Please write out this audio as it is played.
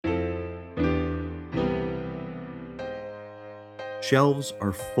Shelves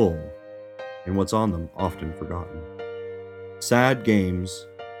are full, and what's on them often forgotten. Sad games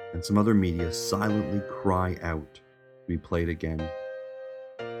and some other media silently cry out to be played again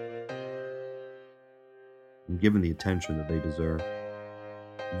and given the attention that they deserve.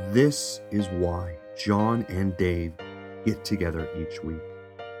 This is why John and Dave get together each week.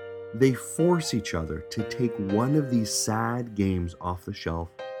 They force each other to take one of these sad games off the shelf,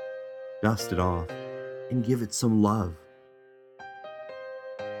 dust it off, and give it some love.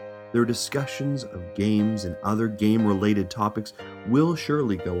 Their discussions of games and other game-related topics will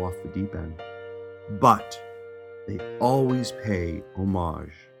surely go off the deep end, but they always pay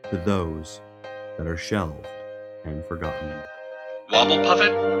homage to those that are shelved and forgotten. Wobble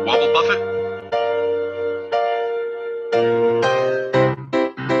Puffet, Wobble Buffet.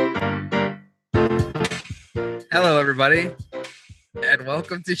 Hello, everybody, and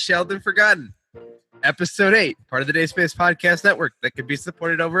welcome to Shelved and Forgotten, Episode 8, part of the Dayspace Podcast Network that can be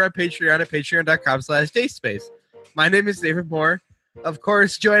supported over at Patreon at patreon.com/Dayspace. My name is David Moore. Of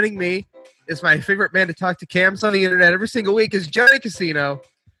course, joining me is my favorite man to talk to cams on the internet every single week is Johnny Casino.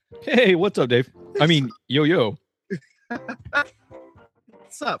 Hey, what's up, Dave? I mean, yo.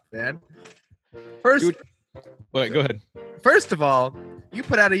 What's up, man? First, Dude, wait, go ahead. First of all, you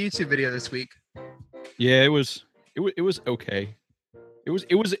put out a YouTube video this week. Yeah, it was okay. It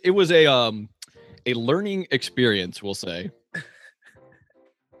was a learning experience, we'll say.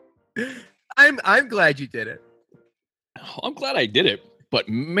 I'm glad you did it. I'm glad I did it, but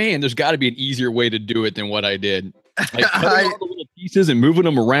man, there's got to be an easier way to do it than what I did. Like cutting all the little pieces and moving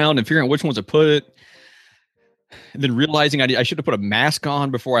them around and figuring out which ones to put. And then realizing I should have put a mask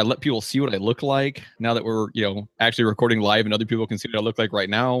on before I let people see what I look like. Now that we're, actually recording live and other people can see what I look like right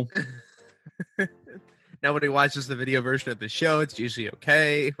now. Nobody watches the video version of the show. It's usually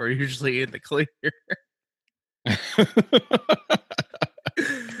okay. We're usually in the clear. Of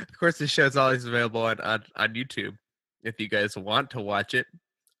course, the show's always available on YouTube if you guys want to watch it.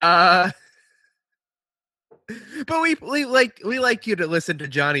 But we like you to listen to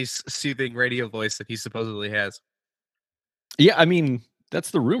Johnny's soothing radio voice that he supposedly has. Yeah, I mean,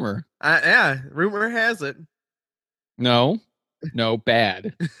 that's the rumor. Yeah, rumor has it. No,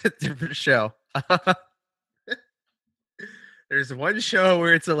 bad. Different show. There's one show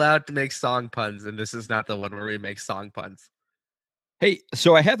where it's allowed to make song puns, and this is not the one where we make song puns. Hey,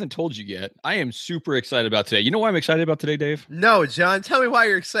 so I haven't told you yet. I am super excited about today. You know why I'm excited about today, Dave? No, John, tell me why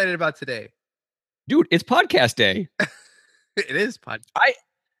you're excited about today. Dude, it's podcast day. It is podcast.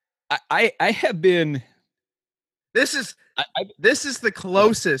 I have been. This is the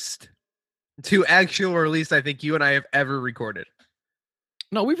closest to actual release I think you and I have ever recorded.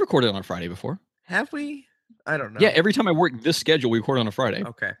 No, we've recorded on Friday before. Have we? I don't know. Yeah, every time I work this schedule, we record on a Friday.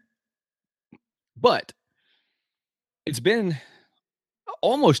 Okay. But it's been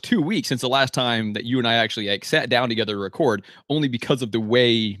almost 2 weeks since the last time that you and I actually sat down together to record, only because of the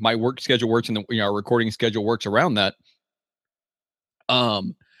way my work schedule works and our recording schedule works around that. But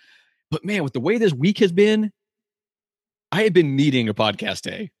man, with the way this week has been, I have been needing a podcast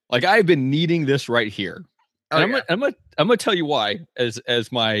day. Like I've been needing this right here. Oh, and I'm gonna tell you why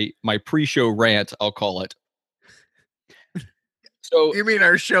as my pre-show rant, I'll call it. So you mean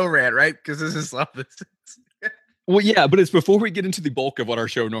our show rant, right? Because this is all this. Well, yeah, but it's before we get into the bulk of what our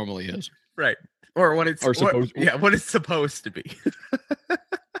show normally is, right? Or what it's what it's supposed to be.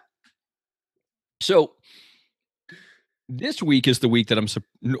 So this week is the week that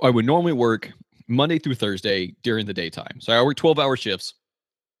I would normally work Monday through Thursday during the daytime. So I work 12-hour shifts.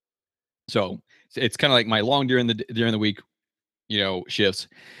 So it's kind of like my long during the week, shifts.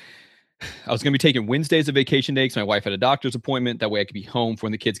 I was going to be taking Wednesdays as a vacation day because my wife had a doctor's appointment. That way I could be home for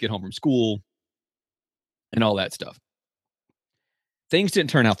when the kids get home from school and all that stuff. Things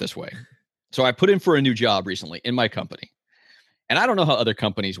didn't turn out this way. So I put in for a new job recently in my company. And I don't know how other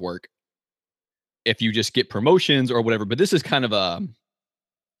companies work, if you just get promotions or whatever, but this is kind of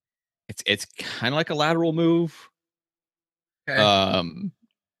it's kind of like a lateral move. Okay.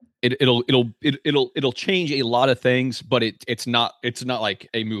 It'll change a lot of things, but it's not like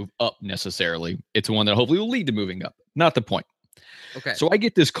a move up necessarily. It's one that hopefully will lead to moving up. Not the point. Okay. So I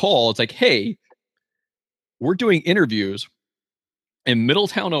get this call. It's like, hey, we're doing interviews in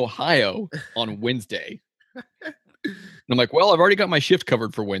Middletown, Ohio on Wednesday. And I'm like, well, I've already got my shift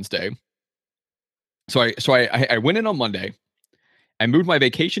covered for Wednesday. So I went in on Monday. I moved my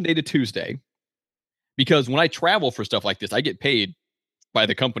vacation day to Tuesday because when I travel for stuff like this, I get paid by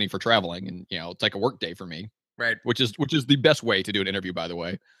the company for traveling, and it's like a work day for me, right? Which is the best way to do an interview, by the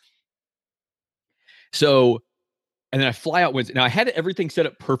way. So, and then I fly out Wednesday. Now I had everything set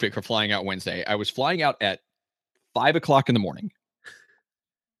up perfect for flying out Wednesday. I was flying out at 5:00 in the morning.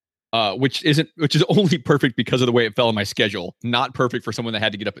 which is only perfect because of the way it fell in my schedule. Not perfect for someone that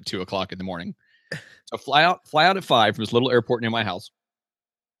had to get up at 2:00 in the morning. So fly out at 5 from this little airport near my house.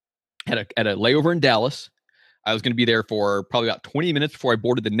 At a layover in Dallas. I was going to be there for probably about 20 minutes before I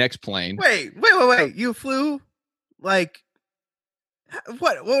boarded the next plane. Wait. You flew like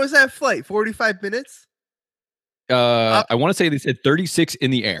what was that flight? 45 minutes? I want to say they said 36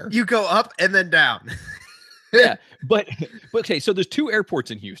 in the air. You go up and then down. Yeah, but okay, so there's 2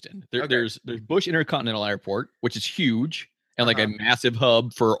 airports in Houston. Okay. There's Bush Intercontinental Airport, which is huge and like a massive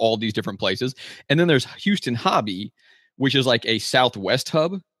hub for all these different places. And then there's Houston Hobby, which is like a Southwest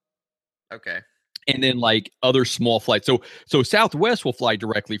hub. Okay. And then like other small flights. So Southwest will fly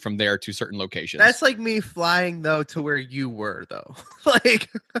directly from there to certain locations. That's like me flying though to where you were though. Like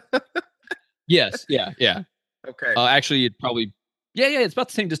yes, yeah. okay. Actually, it probably it's about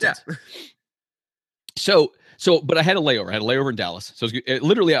the same distance. Yeah. So, but I had a layover in Dallas. So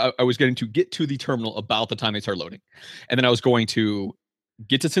literally, I was going to get to the terminal about the time they start loading, and then I was going to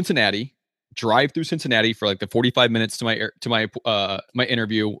get to Cincinnati, drive through Cincinnati for like the 45 minutes to my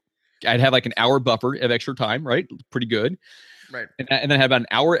interview. I'd have like an hour buffer of extra time, right? Pretty good, right? And then I had about an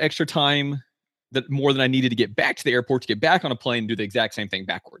hour extra time that more than I needed to get back to the airport to get back on a plane and do the exact same thing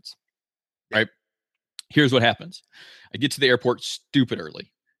backwards, right? Here's what happens: I get to the airport stupid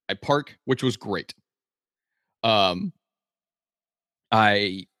early. I park, which was great. I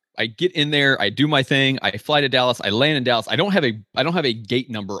get in there, I do my thing, I fly to Dallas, I land in Dallas. I don't have a gate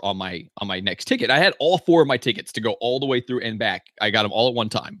number on my next ticket. I had all 4 of my tickets to go all the way through and back. I got them all at one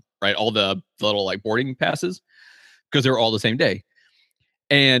time, right? All the little like boarding passes because they were all the same day.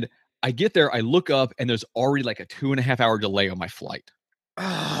 And I get there, I look up, and there's already like a 2.5 hour delay on my flight.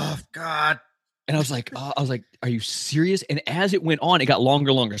 Oh God. And I was like, are you serious? And as it went on, it got longer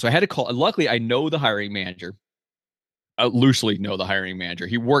and longer. So I had to call. Luckily, I know the hiring manager. I loosely know the hiring manager.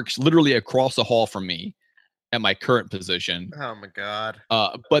 He works literally across the hall from me at my current position. Oh my God.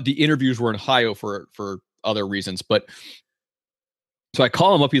 But the interviews were in Ohio for other reasons. But so I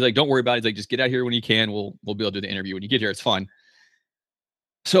call him up. He's like, don't worry about it. He's like, just get out here when you can. We'll be able to do the interview when you get here. It's fine.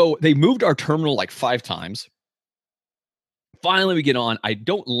 So they moved our terminal like 5 times. Finally, we get on. I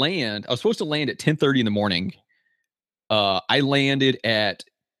don't land. I was supposed to land at 10:30 in the morning. I landed at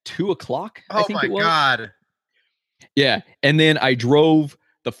 2:00. I think it was. Oh my God. Yeah, and then I drove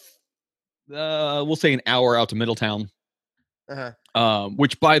we'll say an hour out to Middletown.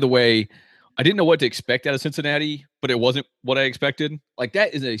 Which, by the way, I didn't know what to expect out of Cincinnati, but it wasn't what I expected. Like,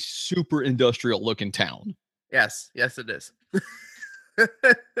 that is a super industrial looking town. Yes, it is.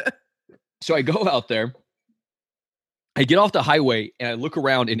 So I go out there. I get off the highway and I look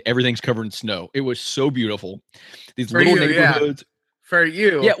around and everything's covered in snow. It was so beautiful. These little neighborhoods. For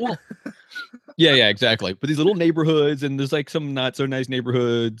you. Yeah, well. Yeah, exactly. But these little neighborhoods, and there's like some not so nice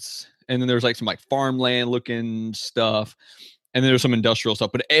neighborhoods, and then there's like some like farmland looking stuff, and then there's some industrial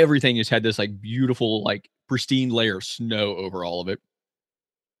stuff. But everything just had this like beautiful, like pristine layer of snow over all of it.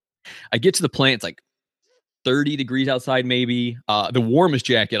 I get to the plant, it's like 30 degrees outside, maybe. The warmest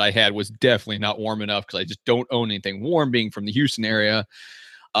jacket I had was definitely not warm enough because I just don't own anything warm, being from the Houston area.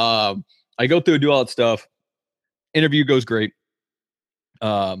 I go through and do all that stuff. Interview goes great.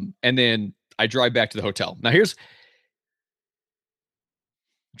 And then I drive back to the hotel. Now I'm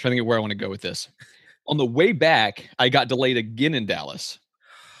trying to think where I want to go with this. On the way back, I got delayed again in Dallas.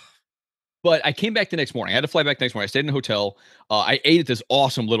 But I came back the next morning. I had to fly back the next morning. I stayed in a hotel. I ate at this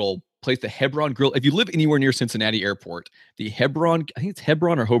awesome little place, the Hebron Grill. If you live anywhere near Cincinnati Airport, the Hebron, I think it's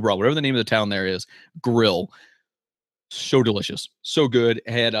Hebron or Hobron, whatever the name of the town there is, grill. So delicious. So good.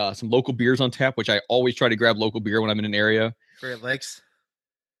 I had some local beers on tap, which I always try to grab local beer when I'm in an area. Great Lakes?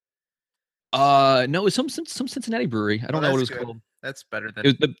 No, it's some Cincinnati brewery. I don't know what it was called. That's better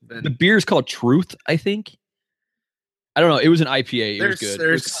than the beer is called Truth, I think. I don't know. It was an IPA. It was good.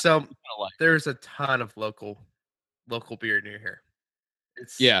 There's a ton of local beer near here.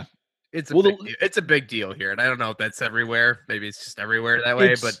 It's a big deal here, and I don't know if that's everywhere. Maybe it's just everywhere that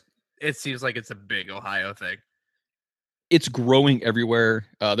way, but it seems like it's a big Ohio thing. It's growing everywhere.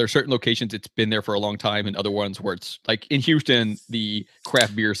 There are certain locations it's been there for a long time, and other ones where it's like in Houston, the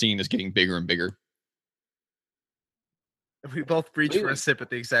craft beer scene is getting bigger and bigger. We both reach for a sip at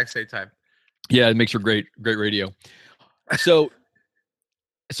the exact same time. Yeah, it makes for great radio. So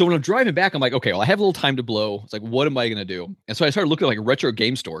when I'm driving back, I'm like, okay, well, I have a little time to blow. It's like, what am I going to do? And so I started looking at like retro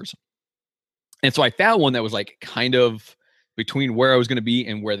game stores. And so I found one that was like kind of between where I was going to be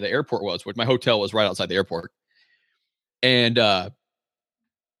and where the airport was, which my hotel was right outside the airport. And so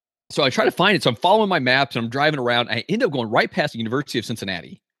I try to find it. So I'm following my maps and I'm driving around. I end up going right past the University of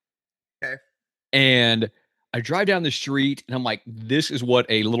Cincinnati. Okay. And I drive down the street and I'm like, this is what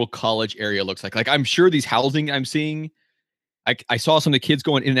a little college area looks like. Like, I'm sure these housing I'm seeing, I saw some of the kids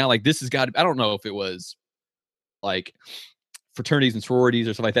going in and out. Like, this has got, I don't know if it was like fraternities and sororities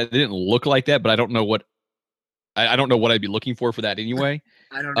or stuff like that. They didn't look like that, but I don't know what, I don't know what I'd be looking for that anyway.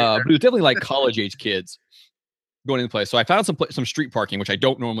 I don't But it was definitely like college age kids going in the place. So I found some street parking, which I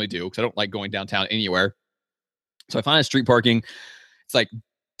don't normally do because I don't like going downtown anywhere. So I find a street parking. It's like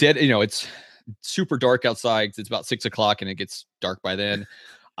dead, it's super dark outside. It's about 6 o'clock and it gets dark by then.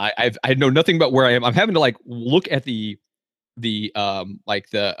 I know nothing about where I am. I'm having to like look at the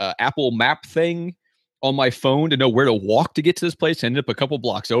Apple map thing on my phone to know where to walk to get to this place. I ended up a couple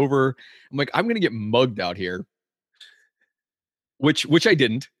blocks over. I'm like, I'm gonna get mugged out here, which I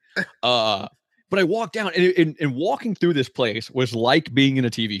didn't. But I walked down and walking through this place was like being in a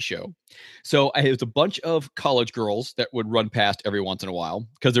TV show. So it was a bunch of college girls that would run past every once in a while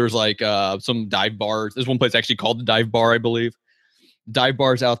because there was like some dive bars. There's one place actually called the Dive Bar, I believe. Dive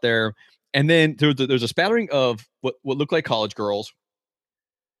bars out there. And then there's a spattering of what looked like college girls.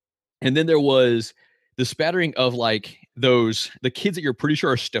 And then there was the spattering of like the kids that you're pretty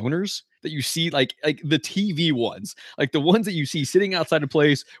sure are stoners that you see like the TV ones, like the ones that you see sitting outside a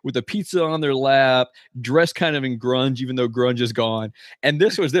place with a pizza on their lap, dressed kind of in grunge, even though grunge is gone. And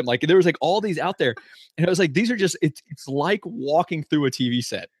this was them. Like there was like all these out there. And I was like, these are just, it's like walking through a TV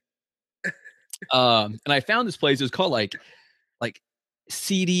set. And I found this place. It's called like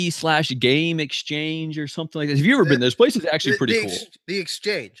CD/game exchange or something like that. Have you ever been there? This place is actually pretty cool. The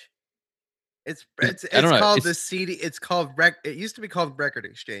exchange. It's I don't know. called the CD. It's called it used to be called Record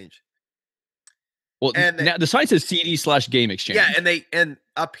Exchange. Well, and now the site says CD/game exchange. Yeah, and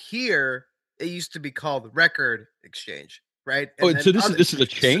up here it used to be called Record Exchange, right? And so this is a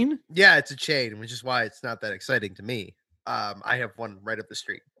chain? Yeah, it's a chain, which is why it's not that exciting to me. I have one right up the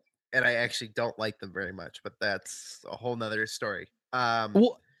street, and I actually don't like them very much, but that's a whole nother story. And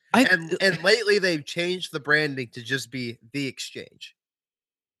lately they've changed the branding to just be the Exchange.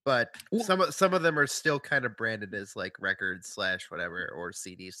 But some of them are still kind of branded as like records/whatever or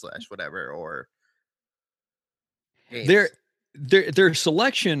CD/whatever or games. Their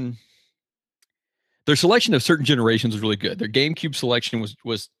selection of certain generations was really good. Their GameCube selection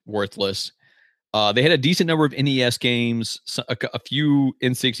was worthless. They had a decent number of NES games, a few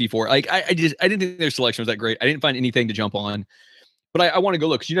N64. Like I didn't think their selection was that great. I didn't find anything to jump on, but I want to go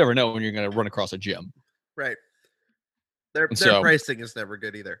look because you never know when you're going to run across a gym. Right. Their pricing is never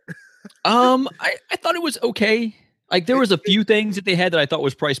good either. I thought it was okay. Like there was a few things that they had that I thought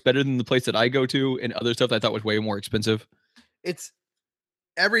was priced better than the place that I go to, and other stuff that I thought was way more expensive. It's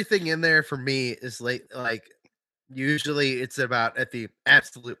everything in there for me is like usually it's about at the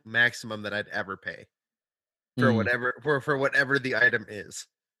absolute maximum that I'd ever pay for whatever the item is.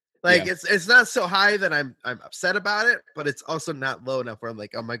 Like it's not so high that I'm upset about it, but it's also not low enough where I'm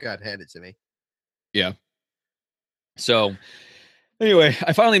like, oh my God, hand it to me. Yeah. So anyway,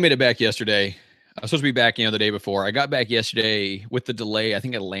 I finally made it back yesterday. I was supposed to be back, the day before. I got back yesterday with the delay. I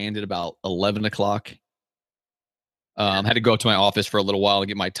think I landed about 11 o'clock. Had to go up to my office for a little while and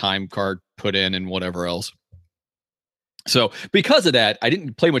get my time card put in and whatever else. So because of that, I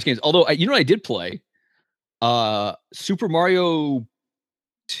didn't play much games. Although, I did play? Super Mario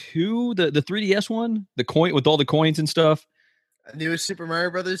 2, the 3DS one, the coin with all the coins and stuff. New Super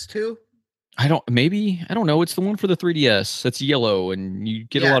Mario Brothers 2? I don't know. It's the one for the 3DS. That's yellow and you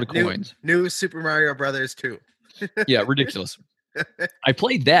get a lot of coins. New Super Mario Brothers 2. Yeah, ridiculous. I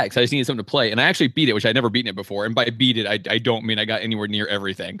played that because I just needed something to play, and I actually beat it, which I'd never beaten it before. And by beat it, I don't mean I got anywhere near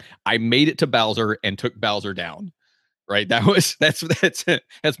everything. I made it to Bowser and took Bowser down. Right?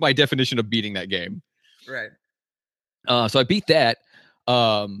 That's my definition of beating that game. Right. So I beat that.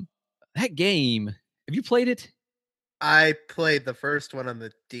 That game. Have you played it? I played the first one on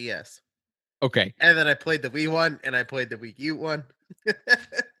the DS. Okay. And then I played the Wii one, and I played the Wii U one.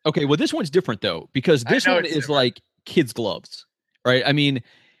 Okay, well, this one's different, though, because this one is like kids' gloves, right? I mean,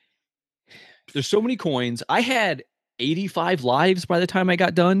 there's so many coins. I had 85 lives by the time I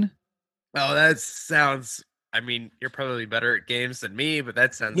got done. Oh, that sounds... I mean, you're probably better at games than me, but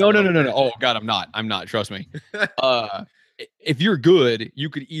that sounds... No. Oh, God, I'm not. Trust me. If you're good, you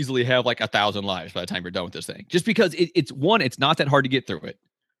could easily have like 1,000 lives by the time you're done with this thing. Just because it's not that hard to get through it.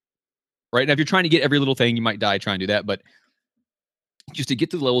 Right? Now, if you're trying to get every little thing, you might die trying to do that. But just to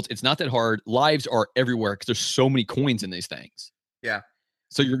get to the levels, it's not that hard. Lives are everywhere because there's so many coins in these things. Yeah.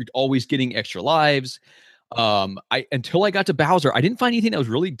 So you're always getting extra lives. Until I got to Bowser, I didn't find anything that was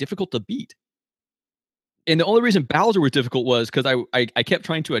really difficult to beat. And the only reason Bowser was difficult was because I kept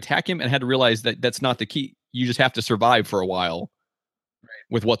trying to attack him and had to realize that that's not the key. You just have to survive for a while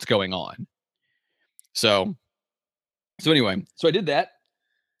with what's going on. So anyway, so I did that.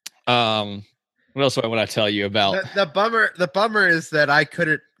 What else do I want to tell you about? The bummer is that I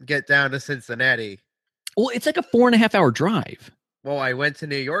couldn't get down to Cincinnati. Well, it's like a 4.5 hour drive. Well, I went to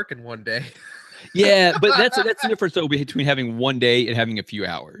New York in one day. Yeah, but that's the difference though between having one day and having a few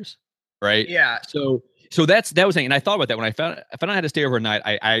hours, right? Yeah. So that was thing, and I thought about that when I found out I had to stay overnight.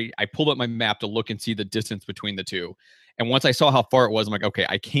 I pulled up my map to look and see the distance between the two, and once I saw how far it was, I'm like, okay,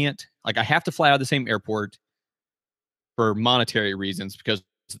 I can't. Like, I have to fly out of the same airport for monetary reasons because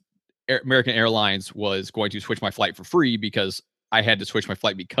American Airlines was going to switch my flight for free because I had to switch my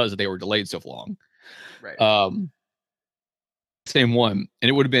flight because they were delayed so long. Right. Same one, and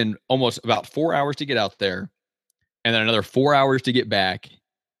it would have been almost about 4 hours to get out there, and then another 4 hours to get back.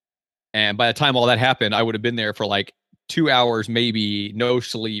 And by the time all that happened, I would have been there for like 2 hours, maybe no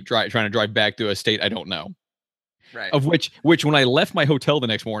sleep, trying to drive back to a state I don't know. Right. Of which when I left my hotel the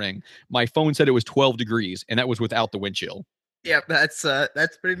next morning, my phone said it was 12 degrees, and that was without the wind chill. Yeah, that's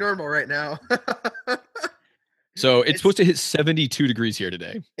pretty normal right now. So it's supposed to hit 72 degrees here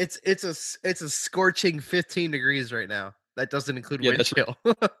today. It's a scorching 15 degrees right now. That doesn't include wind that's chill.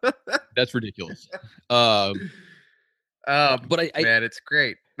 That's ridiculous. But man, it's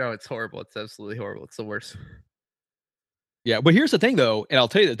great. No, it's horrible. It's absolutely horrible. It's the worst. Yeah, but here's the thing, though, and I'll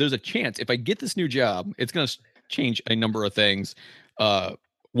tell you that there's a chance if I get this new job, it's going to change a number of things.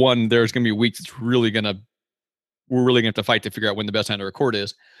 One, there's going to be weeks we're really going to have to fight to figure out when the best time to record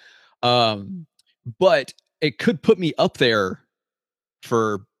is. But it could put me up there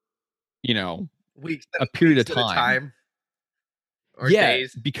for, Weeks, a period of time. Or yeah,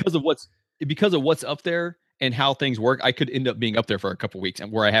 days. because of what's up there and how things work, I could end up being up there for a couple weeks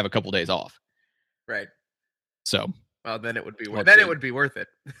and where I have a couple days off. Right. So, well, then it would be it would be worth it.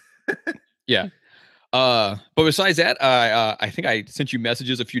 Yeah. But besides that, I think I sent you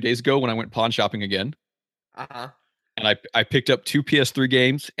messages a few days ago when I went pawn shopping again. Uh-huh. And I picked up 2 PS3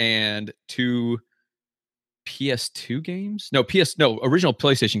 games and 2 PS2 games. No, original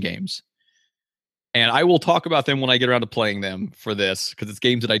PlayStation games. And I will talk about them when I get around to playing them for this, because it's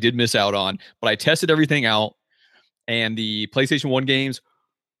games that I did miss out on. But I tested everything out, and the PlayStation 1 games,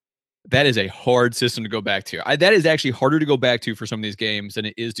 that is a hard system to go back to. That is actually harder to go back to for some of these games than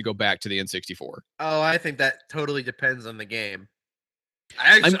it is to go back to the N64. Oh, I think that totally depends on the game.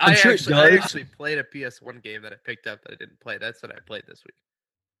 I actually played a PS1 game that I picked up that I didn't play. That's what I played this week.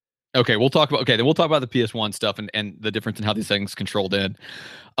 Okay, then we'll talk about the PS1 stuff and the difference in how these things controlled in.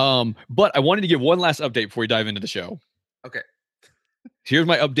 But I wanted to give one last update before we dive into the show. Okay. Here's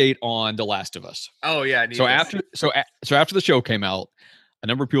my update on The Last of Us. Oh yeah. After the show came out, a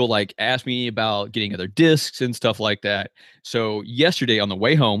number of people asked me about getting other discs and stuff like that. So yesterday on the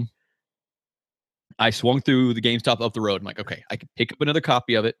way home, I swung through the GameStop up the road. I'm like, okay, I can pick up another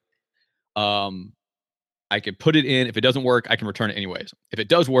copy of it. I can put it in. If it doesn't work, I can return it anyways. If it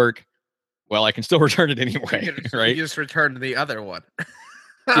does work, well, I can still return it anyway, right? You just return the other one.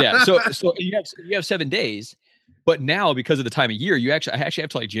 Yeah. So you have 7 days, but now because of the time of year, I actually have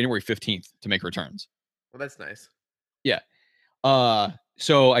to January 15th to make returns. Well, that's nice. Yeah.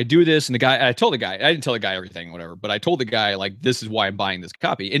 So I do this, and I told the guy, I didn't tell the guy everything, whatever, but I told the guy, this is why I'm buying this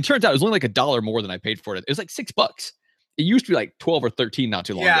copy. And it turns out it was only $1 more than I paid for it. It was $6. It used to be 12 or 13 not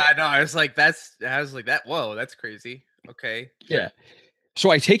too long ago. Yeah, I know. I was like that. Whoa, that's crazy. Okay. Yeah. So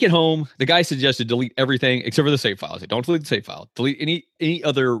I take it home. The guy suggested delete everything except for the save file. I said, don't delete the save file. Delete any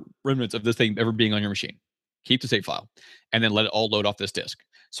other remnants of this thing ever being on your machine. Keep the save file, and then let it all load off this disk.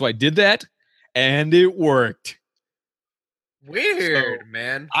 So I did that, and it worked. Weird,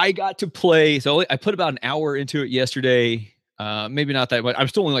 man. I got to play. So I put about an hour into it yesterday. Maybe not that much. I'm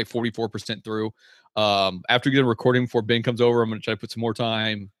still only 44% through. After getting a recording before Ben comes over, I'm going to try to put some more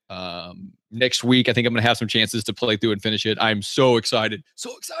time. Next week, I think I'm going to have some chances to play through and finish it. I'm so excited.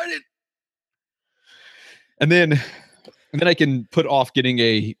 So excited. And then I can put off getting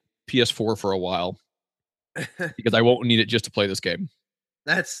a PS4 for a while because I won't need it just to play this game.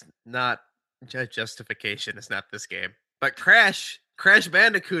 That's not justification. It's not this game, but Crash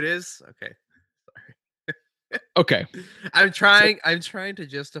Bandicoot is. Okay. Okay. I'm trying to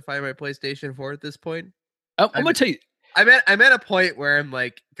justify my PlayStation 4 at this point. I'm going to tell you. I'm at a point where I'm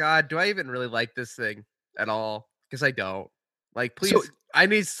like, God, do I even really like this thing at all? Because I don't. Please, I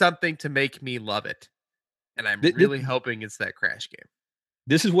need something to make me love it. And I'm really hoping it's that Crash game.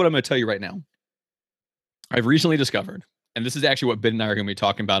 This is what I'm going to tell you right now. I've recently discovered, and this is actually what Ben and I are going to be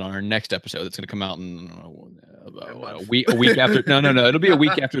talking about on our next episode. That's going to come out in a week after. No. It'll be a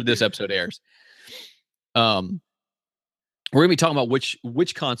week after this episode airs. We're going to be talking about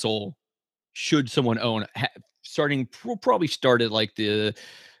which console should someone own, starting probably start at the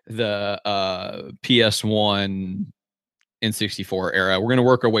the PS1 N64 era. We're going to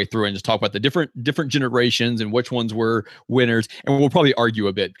work our way through and just talk about the different generations and which ones were winners. And we'll probably argue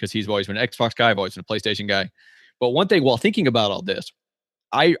a bit because he's always been an Xbox guy, I've always been a PlayStation guy. But one thing while thinking about all this,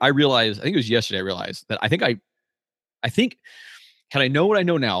 I realized, I think it was yesterday, I realized that I think had I known what I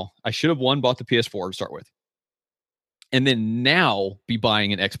know now, I should have bought the PS4 to start with. And then now be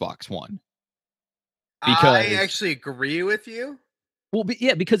buying an Xbox One. Because I actually agree with you. Well,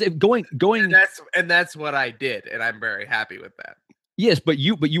 yeah, because if going and that's what I did, and I'm very happy with that. Yes, but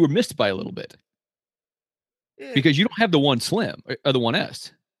you were missed by a little bit. Yeah. Because you don't have the One Slim or the One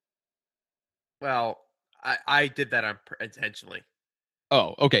S. Well, I did that intentionally.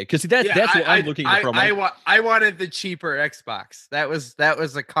 Oh, okay. Because that's what I'm looking from. I wanted the cheaper Xbox. That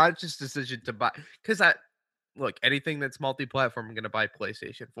was a conscious decision to buy. Because look, anything that's multi-platform, I'm going to buy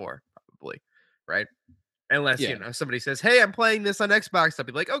PlayStation 4 probably, right? Unless somebody says, "Hey, I'm playing this on Xbox," I'll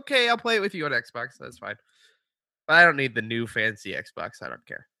be like, "Okay, I'll play it with you on Xbox. That's fine." But I don't need the new fancy Xbox. I don't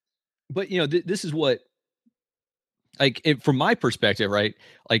care. But this is what, like, from my perspective, right?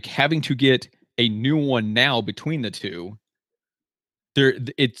 Like having to get a new one now between the two.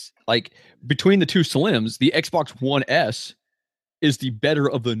 It's like between the two Slims, the Xbox One S is the better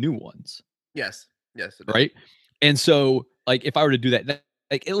of the new ones. Yes, right. And so, like, if I were to do that,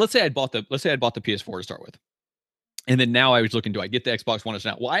 like, let's say I bought the PS4 to start with, and then now I was looking, do I get the Xbox One S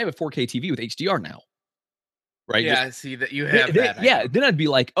now? Well, I have a 4K TV with HDR now, right? Yeah, see that you have that. Yeah, then I'd be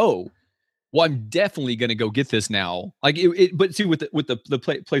like, oh, well, I'm definitely going to go get this now. Like, but see, with the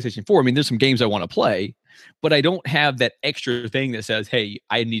PlayStation 4, I mean, there's some games I want to play, but I don't have that extra thing that says, hey,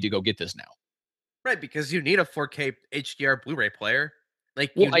 I need to go get this now. Right, because you need a 4K HDR Blu-ray player.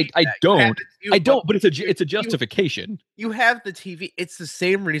 Like, well, I don't, but it's a justification. You have the TV. It's the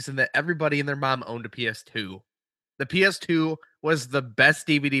same reason that everybody and their mom owned a PS2. The PS2 was the best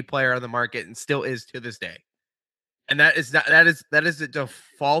DVD player on the market and still is to this day. And that is the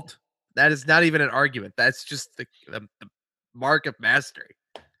default. That is not even an argument. That's just the mark of mastery.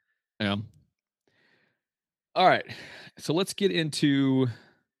 Yeah. All right. So let's get into.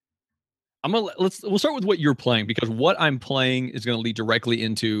 We'll start with what you're playing, because what I'm playing is going to lead directly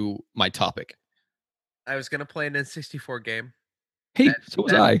into my topic. I was going to play an N64 game. Hey, so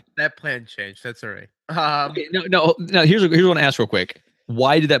was I. That plan changed. That's all right. Okay, no. Here's what I want to ask real quick.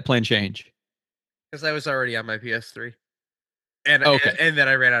 Why did that plan change? Because I was already on my PS3, and then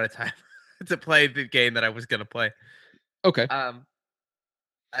I ran out of time to play the game that I was going to play. Okay.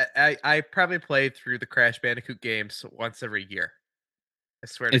 I probably played through the Crash Bandicoot games once every year. I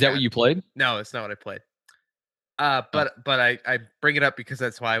swear. Is that what you played? No, it's not what I played. But I bring it up because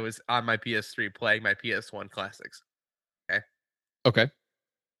that's why I was on my PS3 playing my PS1 classics. Okay.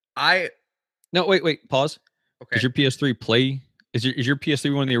 No, wait, pause. Okay. Is your PS3 play? Is your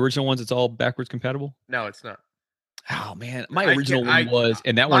PS3 one of the original ones that's all backwards compatible? No, it's not. Oh man, my original one was,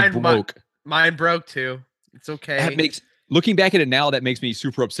 and that one broke. Mine broke too. It's okay. That makes, looking back at it now, that makes me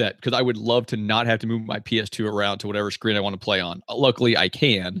super upset, because I would love to not have to move my PS2 around to whatever screen I want to play on. Luckily, I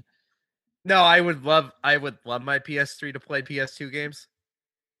can. No, I would love my PS3 to play PS2 games,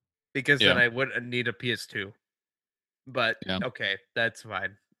 because then I wouldn't need a PS2. But okay, that's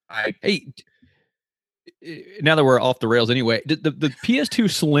fine. Hey, now that we're off the rails anyway, the PS2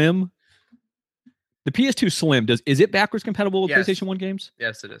 Slim, is it backwards compatible with PlayStation 1 games?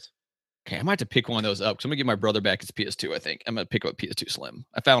 Yes, it is. Okay, I might have to pick one of those up, because I'm gonna get my brother back his PS2. I think I'm gonna pick up a PS2 Slim.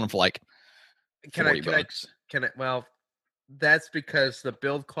 I found them for like $40. Well, that's because the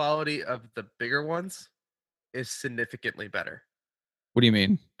build quality of the bigger ones is significantly better. What do you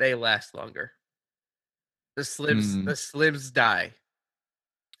mean? They last longer. The Slims die.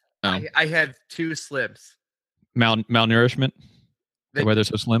 Oh. I had 2 Slims. Malnourishment? The why they're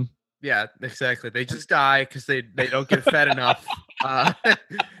so slim? Yeah, exactly. They just die because they don't get fed enough.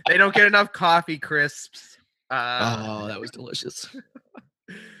 They don't get enough coffee crisps. Oh, that was delicious.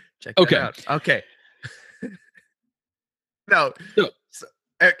 Check that out. Okay. No. So,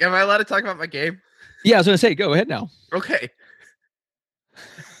 am I allowed to talk about my game? Yeah, I was going to say, go ahead now. Okay.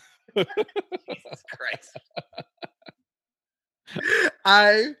 Jesus Christ.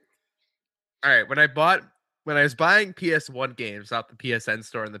 All right, when I was buying PS1 games off the PSN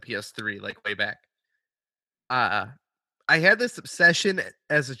store and the PS3, like way back, I had this obsession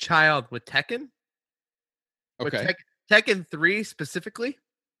as a child with Tekken. Okay. With Tekken 3 specifically.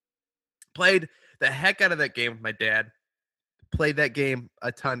 Played the heck out of that game with my dad. Played that game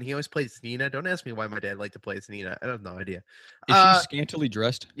a ton. He always plays Nina. Don't ask me why my dad liked to play as Nina. I have no idea. Is she scantily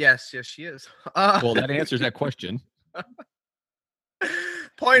dressed? Yes, she is. Well, that answers that question.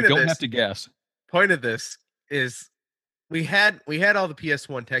 Don't have to guess. Point of this is we had all the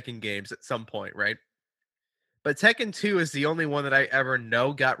PS1 Tekken games at some point, right? But Tekken 2 is the only one that I ever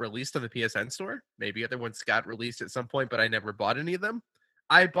know got released on the PSN store. Maybe other ones got released at some point, but I never bought any of them.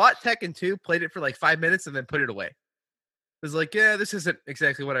 I bought Tekken 2, played it for like 5 minutes, and then put it away. It was like, yeah, this isn't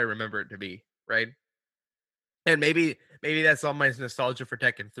exactly what I remember it to be, right? And maybe that's all my nostalgia for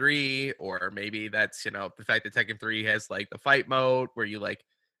Tekken 3, or maybe that's, the fact that Tekken 3 has like the fight mode where you like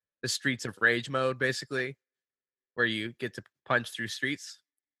the Streets of Rage mode, basically, where you get to punch through streets.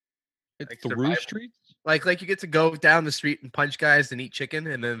 It's Like through survival. streets. Like you get to go down the street and punch guys and eat chicken,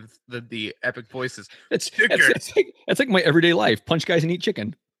 and then the epic voices. It's Chicken. like my everyday life. Punch guys and eat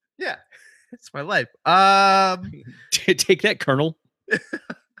chicken. Yeah, it's my life. Take that, Colonel.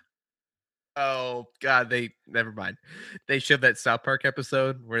 Oh God, never mind. They showed that South Park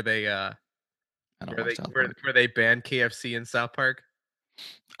episode where they I don't watch South Park. where they banned KFC in South Park,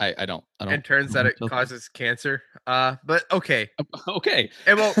 I don't. and turns out it causes cancer. But okay. Okay.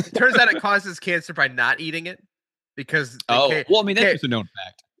 And well, it turns out it causes cancer by not eating it because Well, I mean that's just a known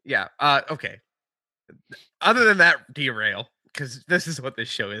fact. yeah. Okay. Other than that, derail, because this is what this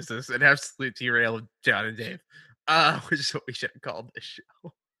show is. This an absolute derail of John and Dave. Which is what we should have called this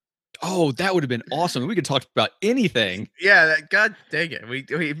show. Oh, that would have been awesome. We could talk about anything. Yeah, God dang it. We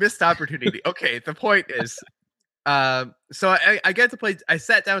missed opportunity. Okay, the point is, so I got to play. I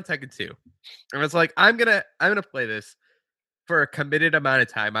sat down Tekken 2, and I was like, I'm gonna play this for a committed amount of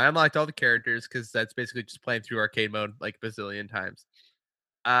time. I unlocked all the characters because that's basically just playing through arcade mode like a bazillion times.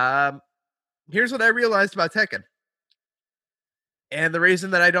 Here's what I realized about Tekken, and the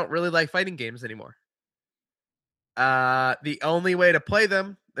reason that I don't really like fighting games anymore. The only way to play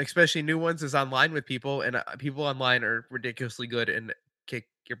them, especially new ones, is online with people, and people online are ridiculously good and kick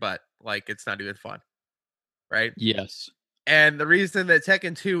your butt like it's not even fun, right? Yes. And the reason that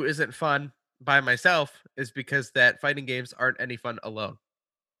Tekken 2 isn't fun by myself is because that fighting games aren't any fun alone.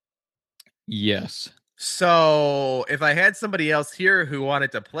 Yes. So if I had somebody else here who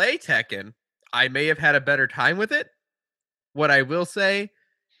wanted to play Tekken, I may have had a better time with it. What I will say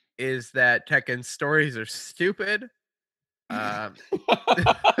is that Tekken's stories are stupid. Well,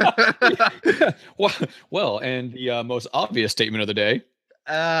 and the most obvious statement of the day.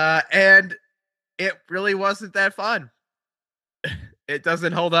 And it really wasn't that fun. It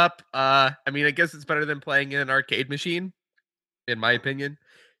doesn't hold up. I mean, I guess it's better than playing in an arcade machine, in my opinion,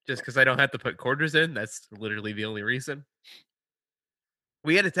 just because I don't have to put quarters in. That's literally the only reason.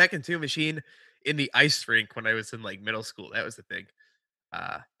 We had a Tekken 2 machine in the ice rink when I was in like middle school. That was the thing.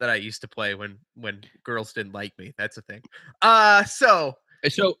 That I used to play when girls didn't like me. That's a thing. So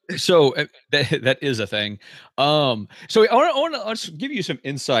that is a thing. So I want to give you some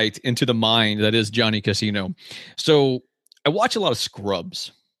insight into the mind that is Johnny Casino. So I watch a lot of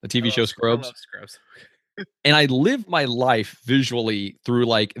Scrubs, the TV show Scrubs. I love Scrubs. And I live my life visually through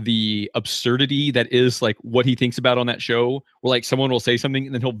like the absurdity that is like what he thinks about on that show, where like someone will say something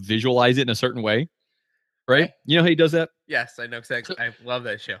and then he'll visualize it in a certain way. Right? You know how he does that? Yes, I know exactly. I love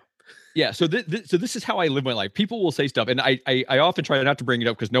that show. Yeah. So this is how I live my life. People will say stuff, and I often try not to bring it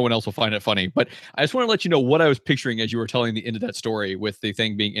up because no one else will find it funny. But I just want to let you know what I was picturing as you were telling the end of that story with the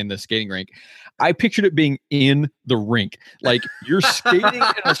thing being in the skating rink. I pictured it being in the rink, like you're skating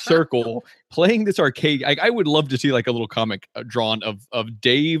in a circle, playing this arcade. I would love to see like a little comic drawn of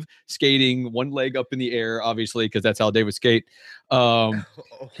Dave skating, one leg up in the air, obviously, because that's how Dave would skate. I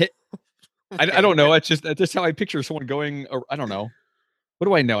don't know. That's just how I picture someone going. I don't know. What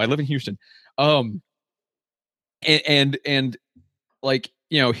do I know? I live in Houston. And like,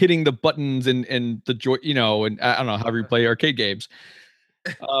 hitting the buttons and the joy, and I don't know, however you play arcade games.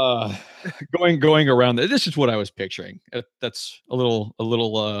 Going around. This is what I was picturing. That's a little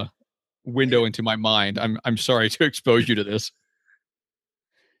window into my mind. I'm sorry to expose you to this.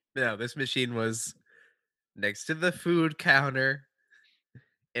 No, this machine was next to the food counter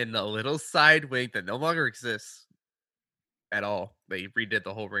in the little side wing that no longer exists at all. They redid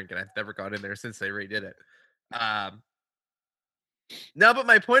the whole rink, and I've never gone in there since they redid it. No, but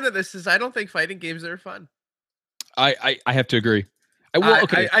my point of this is I don't think fighting games are fun. I have to agree.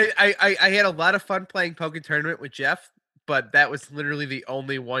 I had a lot of fun playing Pokken Tournament with Jeff, but that was literally the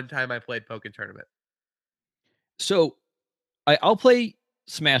only one time I played Pokken Tournament. So I'll play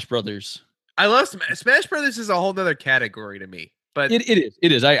Smash Brothers. I love Smash Brothers is a whole nother category to me. But it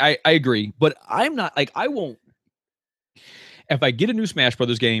is. I agree. But I'm not like, I won't. If I get a new Smash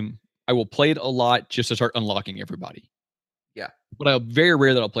Brothers game, I will play it a lot just to start unlocking everybody. Yeah. But I'm very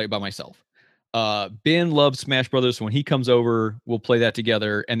rare that I'll play it by myself. Ben loves Smash Brothers. So when he comes over, we'll play that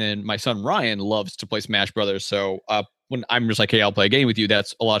together. And then my son Ryan loves to play Smash Brothers. So when I'm just like, hey, I'll play a game with you,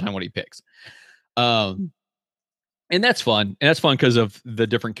 that's a lot of time what he picks. And And that's fun. And that's fun because of the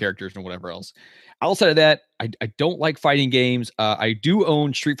different characters and whatever else. Outside of that, I don't like fighting games. I do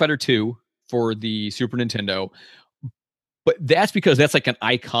own Street Fighter 2 for the Super Nintendo, but that's because that's like an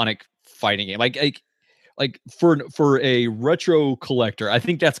iconic fighting game. Like for a retro collector, I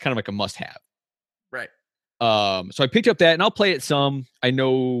think that's kind of like a must have. Right. So I picked up that and I'll play it some. I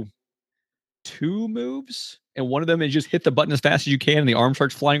know 2 moves, and one of them is just hit the button as fast as you can and the arm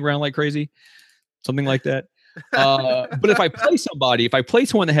starts flying around like crazy. Something like that. But if I play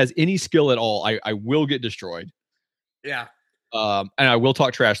someone that has any skill at all, I will get destroyed. Yeah. And I will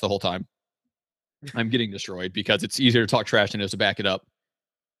talk trash the whole time. I'm getting destroyed because it's easier to talk trash than it is to back it up.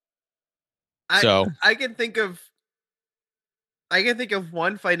 I can think of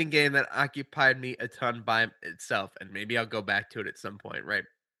one fighting game that occupied me a ton by itself, and maybe I'll go back to it at some point, right?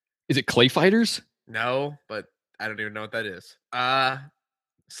 Is it Clay Fighters? No, but I don't even know what that is.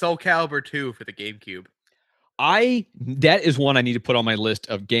 Soul Calibur 2 for the GameCube. That is one I need to put on my list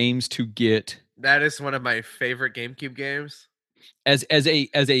of games to get. That is one of my favorite GameCube games. As a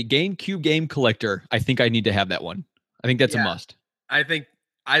GameCube game collector, I think I need to have that one. I think that's a must. I think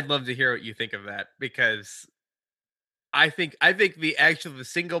I'd love to hear what you think of that, because I think the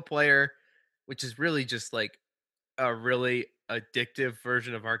single player, which is really just like a really addictive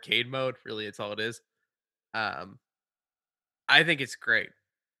version of arcade mode, really it's all it is. I think it's great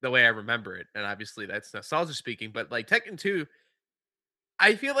the way I remember it, and obviously that's nostalgia speaking, but like Tekken 2,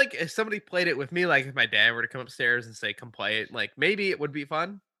 I feel like if somebody played it with me, like if my dad were to come upstairs and say, come play it, like maybe it would be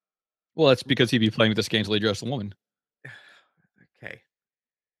fun. Well, that's because he'd be playing with a scantily dressed woman. Okay.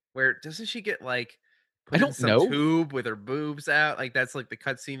 Where doesn't she get like I don't know. Tube with her boobs out? Like that's like the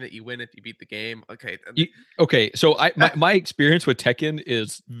cutscene that you win if you beat the game. Okay. Okay. So my experience with Tekken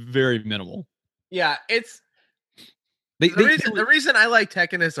is very minimal. Yeah, it's the reason I like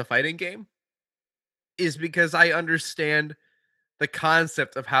Tekken as a fighting game is because I understand the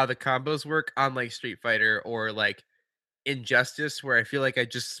concept of how the combos work on like Street Fighter or like Injustice, where I feel like I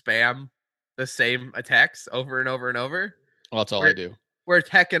just spam the same attacks over and over and over. Well, that's all I do. Where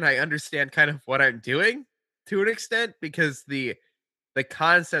Tekken, I understand kind of what I'm doing to an extent, because the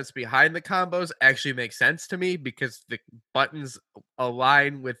concepts behind the combos actually make sense to me because the buttons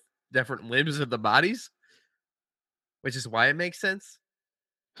align with different limbs of the bodies, which is why it makes sense.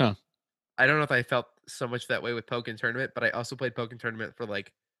 Huh. I don't know if I felt so much that way with Pokken Tournament, but I also played Pokken Tournament for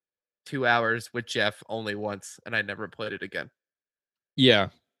like 2 hours with Jeff only once, and I never played it again. Yeah.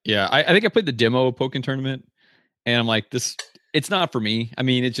 Yeah. I think I played the demo of Pokken Tournament, and I'm like, it's not for me. I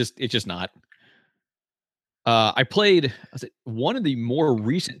mean, it's just not. I played one of the more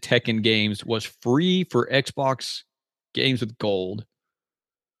recent Tekken games was free for Xbox games with gold.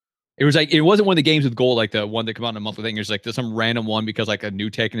 It was like, it wasn't one of the games with gold, like the one that come out in a monthly thing. It was like some random one because like a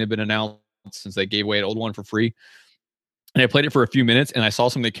new Tekken had been announced since they gave away an old one for free. And I played it for a few minutes and I saw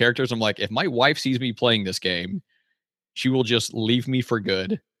some of the characters. I'm like, if my wife sees me playing this game, she will just leave me for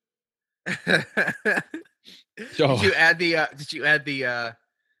good. So did you add the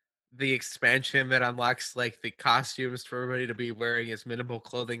expansion that unlocks like the costumes for everybody to be wearing as minimal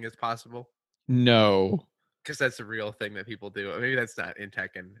clothing as possible? No, because that's a real thing that people do. Maybe that's not in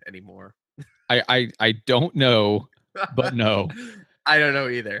Tekken anymore. I don't know, but no, I don't know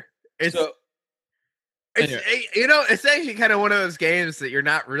either. It's anyway. It's actually kind of one of those games that you're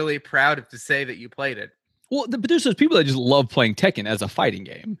not really proud to say that you played it. Well, but there's those people that just love playing Tekken as a fighting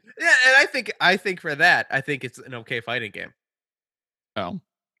game. Yeah, and I think for that, I think it's an okay fighting game. Oh.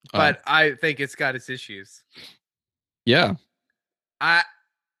 But I think it's got its issues. Yeah. My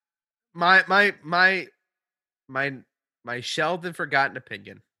shelved and forgotten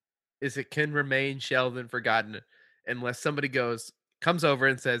opinion is it can remain shelved and forgotten unless somebody comes over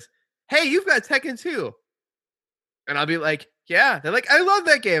and says, "Hey, you've got Tekken 2." And I'll be like, "Yeah." They're like, "I love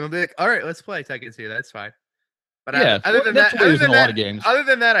that game." I'll be like, "All right, let's play Tekken 2. That's fine." But yeah, other than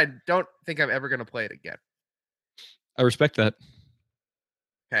that, I don't think I'm ever going to play it again. I respect that.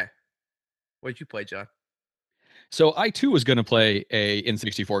 Okay. What'd you play, John? So I too was going to play a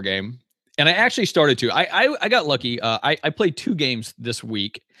N64 game, and I actually started to. I got lucky. I played 2 games this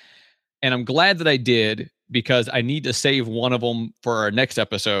week, and I'm glad that I did because I need to save one of them for our next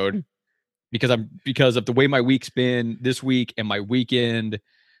episode because of the way my week's been this week and my weekend.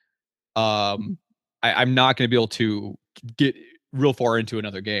 I'm not going to be able to get real far into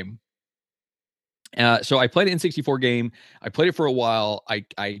another game. So I played an N64 game. I played it for a while.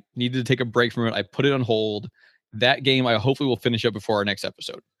 I needed to take a break from it. I put it on hold. That game I hopefully will finish up before our next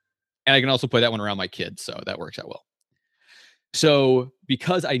episode. And I can also play that one around my kids, so that works out well. So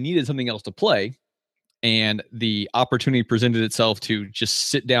because I needed something else to play and the opportunity presented itself to just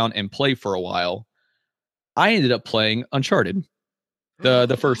sit down and play for a while, I ended up playing Uncharted,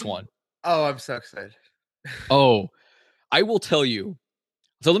 the first one. Oh, I'm so excited. Oh, I will tell you.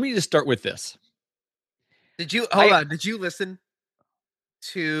 So let me just start with this. Did you hold on? Did you listen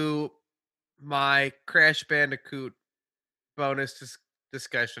to my Crash Bandicoot bonus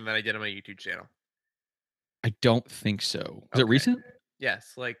discussion that I did on my YouTube channel? I don't think so. Is it Okay. recent?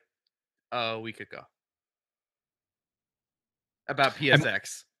 Yes, like a week ago. About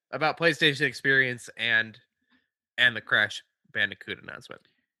PSX, about PlayStation Experience and the Crash Bandicoot announcement.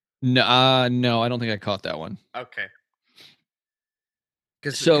 No, no, I don't think I caught that one. Okay.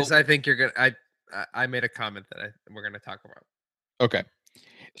 Because I think you're gonna. I made a comment that we're gonna talk about. Okay.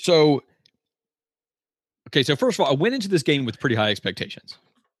 So first of all, I went into this game with pretty high expectations.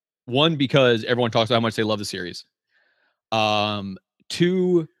 One, because everyone talks about how much they love the series.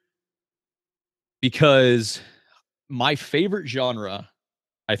 Two, because my favorite genre,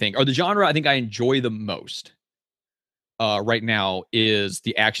 I think, or the genre I think I enjoy the most right now is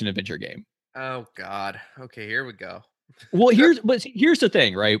the action adventure game. Oh God. Okay, here we go. Well, here's the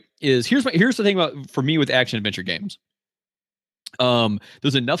thing, right? Here's the thing about for me with action adventure games.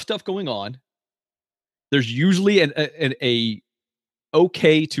 There's enough stuff going on. There's usually a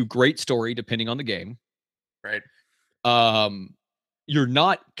okay to great story depending on the game. Right. You're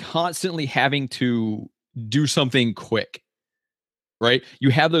not constantly having to do something quick. Right? You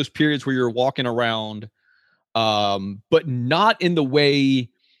have those periods where you're walking around, but not in the way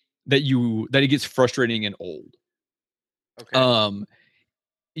that it gets frustrating and old. Okay.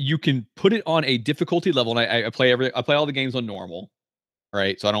 You can put it on a difficulty level, and I play all the games on normal,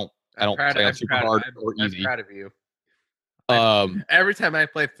 right? So I don't play on super hard or easy. I'm proud of you. Every time I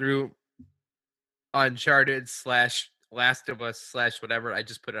play through Uncharted / Last of Us / whatever, I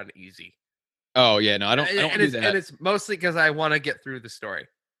just put it on easy. Oh yeah, no, I don't do that. And it's mostly because I want to get through the story.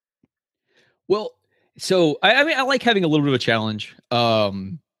 Well, so I mean, I like having a little bit of a challenge.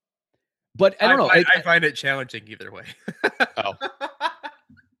 But I don't know. I find it challenging either way. Oh.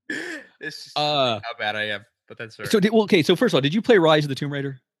 It's just how bad I am, but that's fair. So first of all, did you play Rise of the Tomb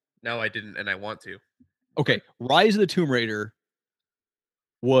Raider? No, I didn't, and I want to. Okay, Rise of the Tomb Raider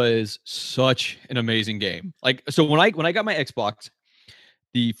was such an amazing game. Like, so when I got my Xbox,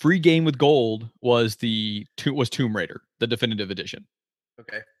 the free game with gold was Tomb Raider, the definitive edition.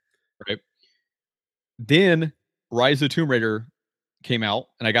 Okay. Right. Then Rise of the Tomb Raider came out,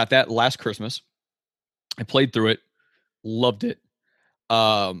 and I got that last Christmas. I played through it, loved it.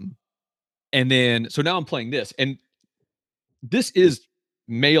 And then so now I'm playing this, and this is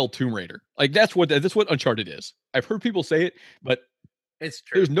male Tomb Raider. Like that's what Uncharted is. I've heard people say it, but it's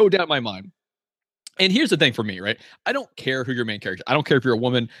true. There's no doubt in my mind. And here's the thing for me, right? I don't care who your main character. I don't care if you're a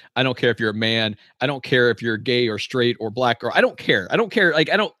woman. I don't care if you're a man. I don't care if you're gay or straight or black or I don't care. Like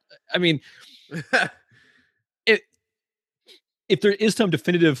I mean, if there is some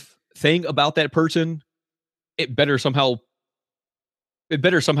definitive thing about that person, it better somehow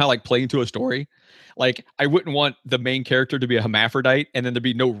like play into a story. Like I wouldn't want the main character to be a hermaphrodite and then there'd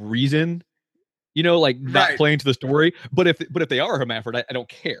be no reason, like not playing to the story. But if they are a hermaphrodite, I don't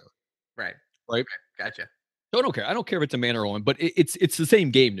care. Right. Gotcha. So I don't care. I don't care if it's a man or a woman, but it's the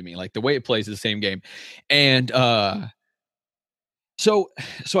same game to me. Like the way it plays is the same game. And so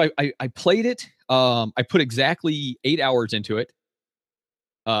I played it. I put exactly 8 hours into it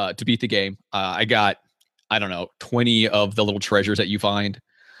to beat the game. I got, I don't know, 20 of the little treasures that you find.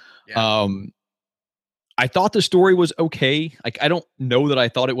 Yeah. I thought the story was okay. Like I don't know that I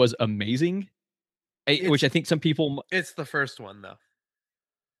thought it was amazing, which I think some people. It's the first one though.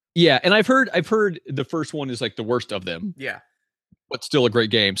 Yeah, and I've heard the first one is like the worst of them. Yeah, but still a great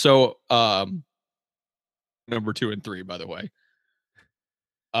game. So number 2 and 3, by the way.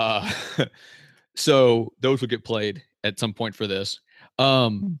 So those will get played at some point for this.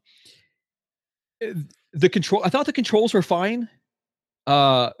 The control, I thought the controls were fine.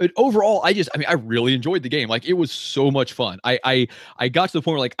 Overall, I really enjoyed the game. Like it was so much fun. I got to the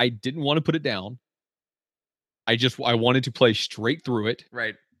point where like I didn't want to put it down. I wanted to play straight through it.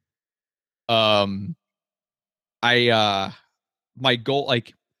 Right. My goal,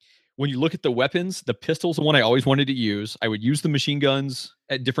 like when you look at the weapons, the pistol's the one I always wanted to use. I would use the machine guns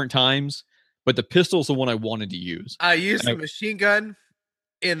at different times, but the pistol's the one I wanted to use. I use the machine gun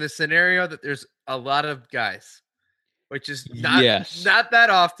in the scenario that there's a lot of guys, which is not that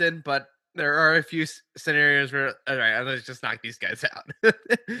often, but there are a few scenarios where all right, let's just knock these guys out. But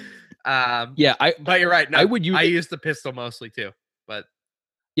you're right. No, I use the pistol mostly too, but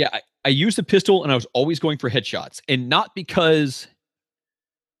yeah, I used the pistol and I was always going for headshots, and not because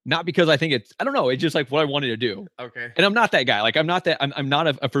Not because I think I don't know. It's just like what I wanted to do. Okay. And I'm not that guy. Like I'm not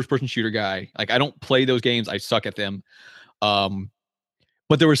a first person shooter guy. Like I don't play those games. I suck at them.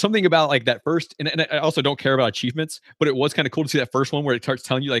 But there was something about like that first, and I also don't care about achievements, but it was kind of cool to see that first one where it starts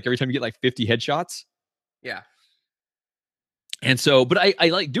telling you like every time you get like 50 headshots. Yeah. And so, but I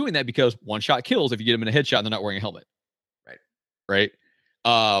like doing that because one shot kills if you get them in a headshot and they're not wearing a helmet. Right.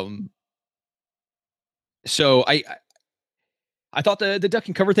 So I thought the duck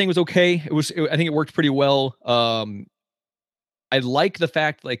and cover thing was okay. I think it worked pretty well. I like the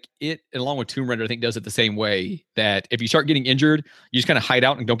fact like it, along with Tomb Raider, I think does it the same way, that if you start getting injured, you just kind of hide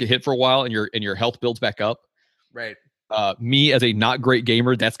out and don't get hit for a while, and your health builds back up. Right. Me as a not great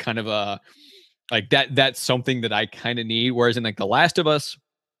gamer, that's kind of a like that's something that I kind of need. Whereas in like The Last of Us,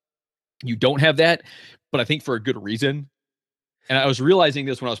 you don't have that, but I think for a good reason. And I was realizing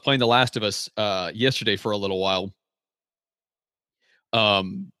this when I was playing The Last of Us yesterday for a little while.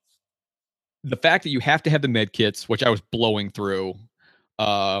 The fact that you have to have the med kits, which I was blowing through,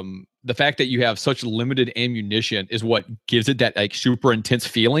 the fact that you have such limited ammunition is what gives it that like super intense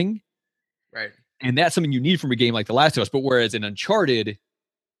feeling. Right. And that's something you need from a game like The Last of Us. But whereas in Uncharted,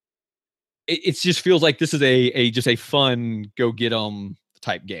 it just feels like this is just a fun go get 'em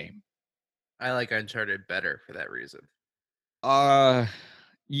type game. I like Uncharted better for that reason.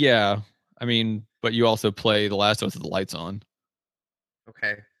 Yeah. I mean, but you also play The Last of Us with the lights on.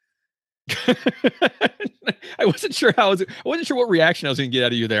 Okay. I wasn't sure what reaction I was going to get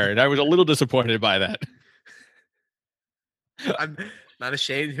out of you there, and I was a little disappointed by that. I'm not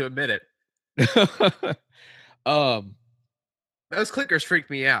ashamed to admit it. Those clickers freaked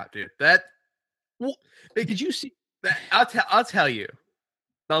me out, dude. Did you see that? I'll tell you.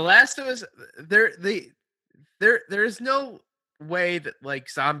 The Last of Us, there is no way that like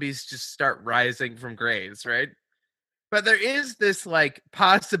zombies just start rising from graves, right? But there is this like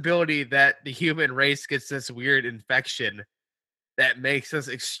possibility that the human race gets this weird infection that makes us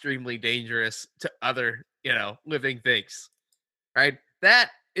extremely dangerous to other, living things. Right? That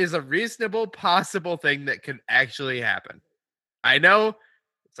is a reasonable possible thing that can actually happen. I know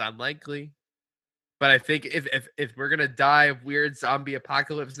it's unlikely, but I think if we're going to die of weird zombie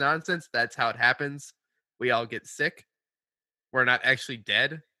apocalypse nonsense, that's how it happens. We all get sick. We're not actually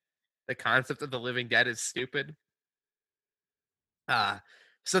dead. The concept of the living dead is stupid.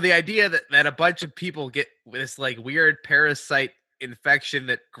 So the idea that a bunch of people get this like weird parasite infection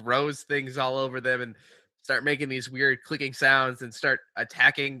that grows things all over them and start making these weird clicking sounds and start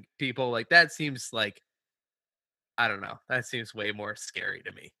attacking people, like that seems like, I don't know, that seems way more scary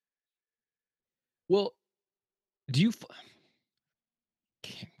to me. Well, do you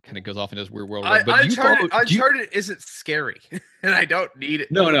kind of goes off in this weird world, but Uncharted isn't scary, and I don't need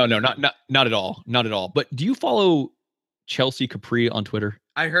it. No, not at all, not at all. But do you follow Chelsea Capri on Twitter?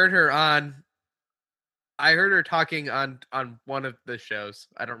 I heard her talking on one of the shows.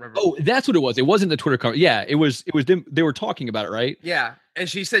 I don't remember. Oh, that's what it was. It wasn't the Twitter comment. Yeah, it was them. They were talking about it, right? Yeah, and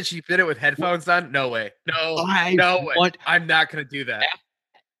she said she did it with headphones on. No way. No way. I'm not going to do that.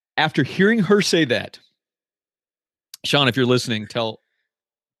 After hearing her say that, Sean, if you're listening, tell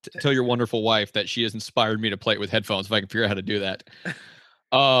your wonderful wife that she has inspired me to play it with headphones if I can figure out how to do that.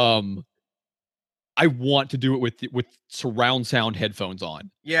 I want to do it with surround sound headphones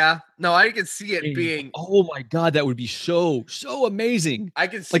on. Yeah, no, I can see it being. Oh my god, that would be so amazing. I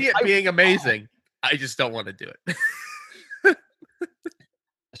can see it being amazing. I just don't want to do it.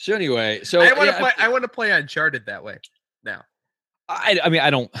 So anyway, I want to play Uncharted that way now. I mean,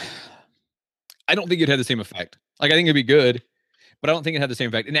 I don't think it had the same effect. Like I think it'd be good, but I don't think it had the same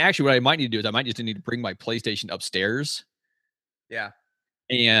effect. And actually, what I might need to do is I might just need to bring my PlayStation upstairs. Yeah.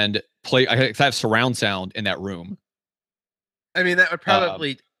 And play. I have surround sound in that room. I mean, that would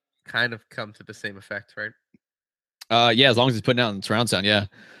probably kind of come to the same effect, right? Yeah, as long as it's putting out in surround sound, yeah.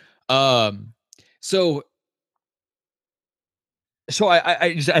 So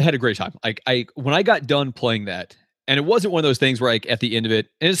I had a great time. Like when I got done playing that, and it wasn't one of those things where like at the end of it,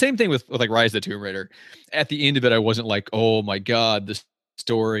 and the same thing with like Rise of the Tomb Raider. At the end of it, I wasn't like, oh my god, this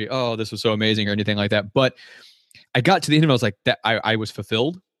story, oh this was so amazing or anything like that. But I got to the end of it, I was like, that I was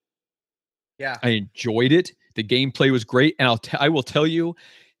fulfilled. Yeah. I enjoyed it. The gameplay was great. And I will tell you,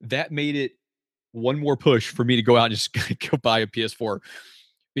 that made it one more push for me to go out and just go buy a PS4.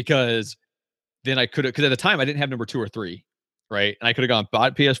 Because then I could have, because at the time I didn't have number 2 or 3. Right. And I could have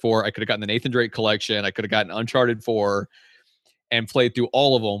bought PS4. I could have gotten the Nathan Drake collection. I could have gotten Uncharted 4 and played through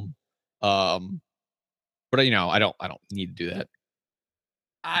all of them. But I don't need to do that.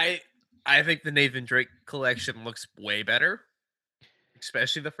 I think the Nathan Drake collection looks way better.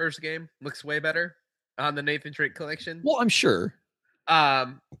 Especially the first game looks way better on the Nathan Drake collection. Well, I'm sure.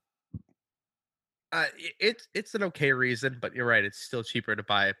 Um, it's an okay reason, but you're right. It's still cheaper to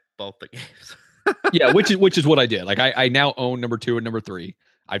buy both the games. Yeah, which is what I did. Like I now own number 2 and number 3.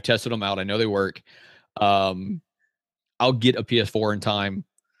 I've tested them out. I know they work. I'll get a PS4 in time,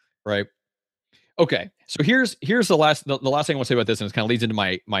 right? Okay. So here's the last thing I want to say about this, and it kind of leads into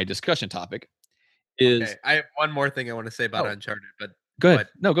my discussion topic. Is Okay, I have one more thing I want to say about Oh. Uncharted, but go ahead.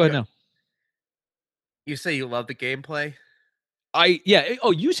 but No, go ahead go- now. you say you love the gameplay.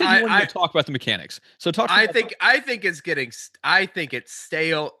 You said you wanted I- to talk about the mechanics. So talk. I think it's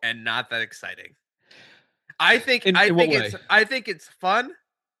stale and not that exciting. I think In what way? it's fun.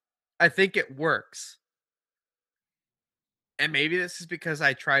 I think it works. And maybe this is because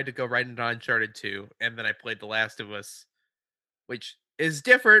I tried to go right into Uncharted 2 and then I played The Last of Us, which is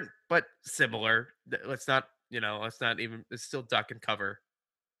different but similar. Let's not even, it's still duck and cover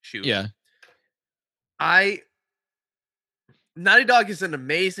shoot. Yeah. Naughty Dog is an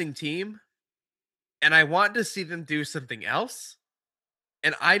amazing team and I want to see them do something else.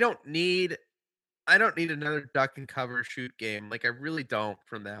 And I don't need another duck and cover shoot game. Like I really don't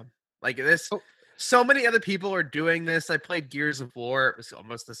from them. Like this, Oh. so many other people are doing this. I played Gears of War. It was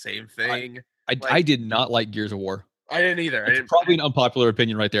almost the same thing. I did not like Gears of War. I didn't either. It's probably an unpopular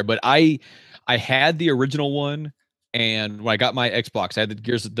opinion right there, but I had the original one, and when I got my Xbox, I had the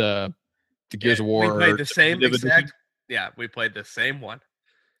Gears of War. We played the same Definitive exact. Edition, Yeah, we played the same one.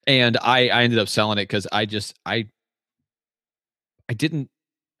 and I ended up selling it because I didn't.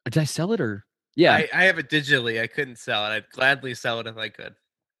 Did I sell it or? Yeah, I have it digitally. I couldn't sell it. I'd gladly sell it if I could.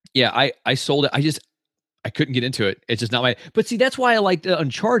 yeah, I sold it. I couldn't get into it. It's just not my. But see, that's why I liked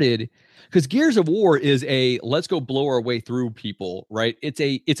Uncharted, because Gears of War is a let's go blow our way through people, right? It's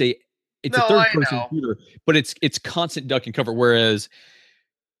a No, third I person know. shooter, but it's constant duck and cover. Whereas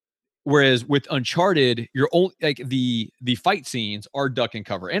with Uncharted, you're only like the fight scenes are duck and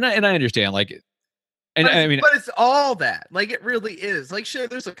cover, and I understand like, and But I mean, but it's all that. Like it really is. Like sure,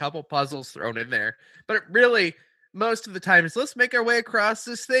 there's a couple puzzles thrown in there, but it really most of the time is let's make our way across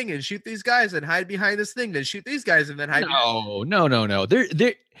this thing and shoot these guys and hide behind this thing, then shoot these guys and then hide. no.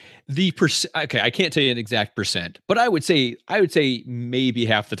 The percent. Okay, I can't tell you an exact percent, but I would say maybe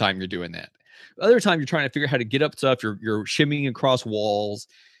half the time you're doing that. The other time you're trying to figure out how to get up stuff. You're shimmying across walls.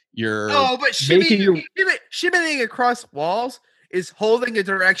 You're But making shimmying across walls is holding a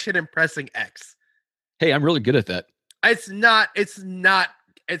direction and pressing X. Hey, I'm really good at that. It's not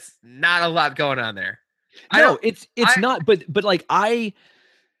a lot going on there. No, it's not. But like that's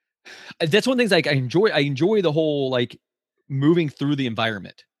one of the things like I enjoy the whole like moving through the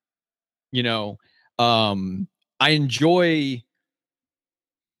environment. You know, I enjoy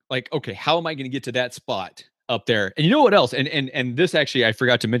like, okay, how am I going to get to that spot up there? And you know what else? And this actually I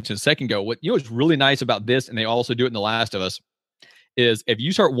forgot to mention a second ago. What's really nice about this, and they also do it in The Last of Us, is if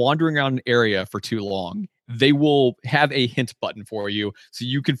you start wandering around an area for too long, they will have a hint button for you so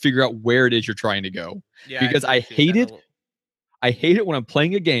you can figure out where it is you're trying to go. Yeah, Because I hate it when I'm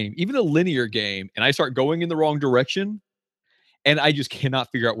playing a game, even a linear game, and I start going in the wrong direction and I just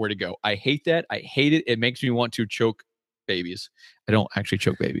cannot figure out where to go. I hate that. I hate it. It makes me want to choke babies. I don't actually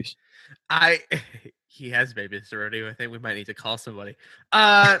choke babies. He has babies already. I think we might need to call somebody.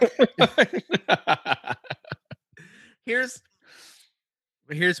 Here's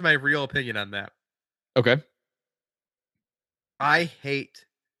my real opinion on that. Okay. I hate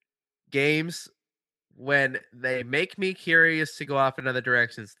games when they make me curious to go off in other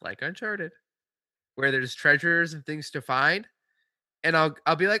directions, like Uncharted, where there's treasures and things to find. And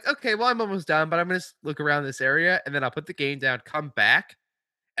I'll be like, okay, well, I'm almost done, but I'm gonna look around this area, and then I'll put the game down, come back,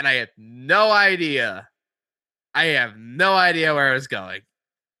 and I have no idea. I have no idea where I was going.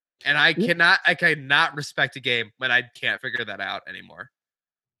 And I cannot respect a game when I can't figure that out anymore.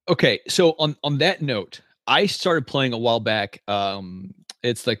 Okay, so on that note, I started playing a while back.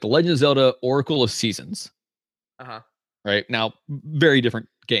 It's like the Legend of Zelda Oracle of Seasons. Right now, very different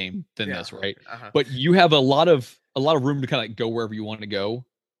game than this, right? But you have a lot of room to kind of go wherever you want to go.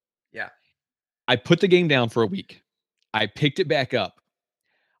 Yeah. I put the game down for a week. I picked it back up.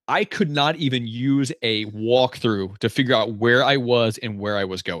 I could not even use a walkthrough to figure out where I was and where I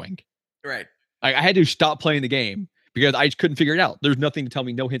was going. Right. I had to stop playing the game because I just couldn't figure it out. There's nothing to tell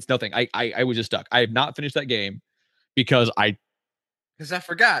me, no hints, nothing. I was just stuck. I have not finished that game because I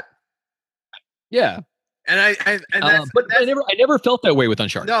forgot. Yeah. And I never felt that way with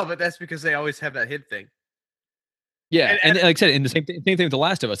Uncharted. No, but that's because they always have that hint thing. Yeah, and like I said, in the same thing with The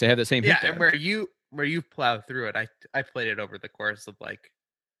Last of Us, they have that same hint. Yeah, and where you plow through it, I played it over the course of like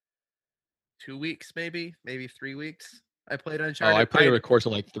 2 weeks, maybe 3 weeks. I played Uncharted. I played over the course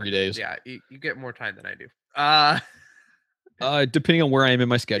of like 3 days. Yeah, you get more time than I do. Depending on where I am in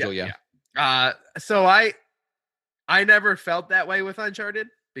my schedule, yeah. So I never felt that way with Uncharted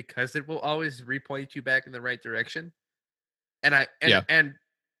because it will always repoint you back in the right direction. And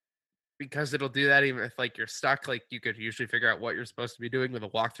because it'll do that even if like you're stuck, like you could usually figure out what you're supposed to be doing with a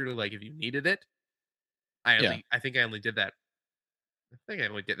walkthrough, like if you needed it. I think I only did that. I think I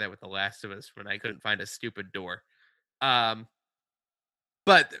only did that with The Last of Us when I couldn't find a stupid door. But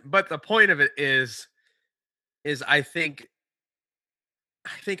the point of it is I think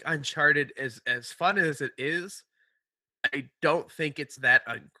Uncharted is as fun as it is. I don't think it's that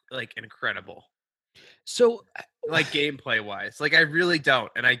like incredible. So, like gameplay wise, like I really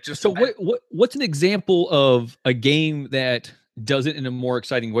don't. And I just what's an example of a game that does it in a more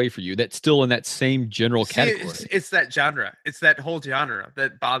exciting way for you? That's still in that same general category. It's that genre. It's that whole genre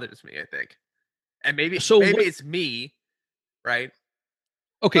that bothers me. I think, and maybe it's me, right?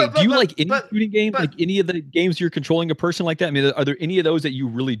 Okay, do you like any shooting game? Like any of the games you're controlling a person like that? I mean, are there any of those that you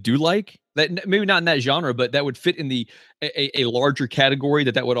really do like? That maybe not in that genre, but that would fit in a larger category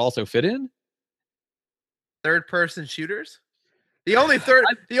that would also fit in? Third-person shooters? The only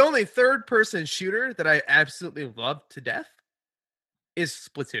third-person shooter that I absolutely love to death is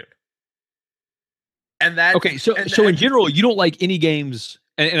Splatoon. And that so in general, you don't like any games,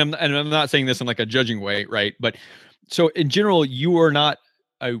 and I'm not saying this in like a judging way, right? But so in general, you are not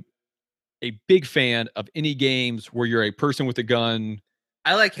a big fan of any games where you're a person with a gun.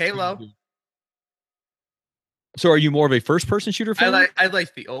 I like Halo. So are you more of a first person shooter fan? I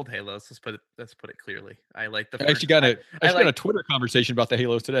like the old Halos. Let's put it clearly. I like the I actually got a Twitter conversation about the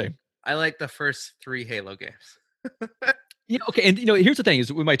Halos today. I like the first 3 Halo games. Yeah, okay. And here's the thing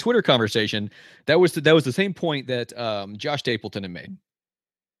is with my Twitter conversation, that was the same point that Josh Stapleton had made.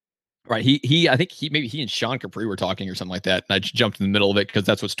 Right. I think he and Sean Capri were talking or something like that. And I just jumped in the middle of it because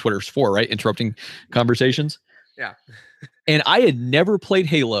that's what Twitter's for, right? Interrupting conversations. Yeah. And I had never played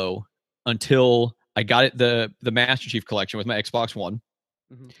Halo until I got it, the Master Chief Collection with my Xbox One.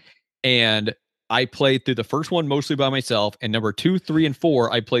 Mm-hmm. And I played through the first one mostly by myself. And number 2, 3, and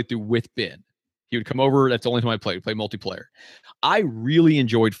 4, I played through with Ben. He would come over. That's the only time I played multiplayer. I really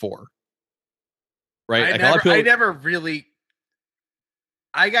enjoyed 4. Right. I got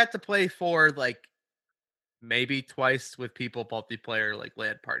to play 4 like maybe twice with people multiplayer, like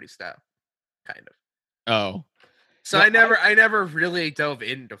LAN party style, kind of. Oh, so no, I never really dove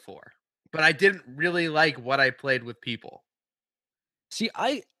into 4, but I didn't really like what I played with people. See,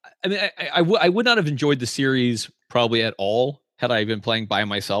 I mean, I would not have enjoyed the series probably at all had I been playing by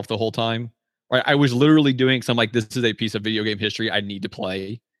myself the whole time. Right, I was literally doing some like, this is a piece of video game history I need to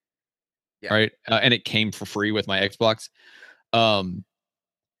play. Yeah. Right, and it came for free with my Xbox.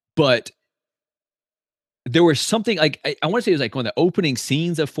 But there was something like I want to say it was like one of the opening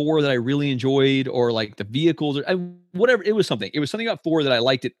scenes of 4 that I really enjoyed, or like the vehicles or whatever. It was something about 4 that I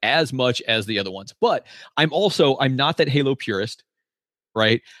liked it as much as the other ones. But I'm not that Halo purist,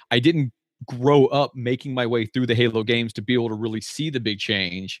 right? I didn't grow up making my way through the Halo games to be able to really see the big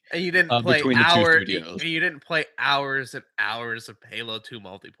change. And you didn't play you didn't play hours and hours of Halo 2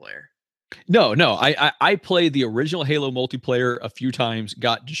 multiplayer. No. I played the original Halo multiplayer a few times,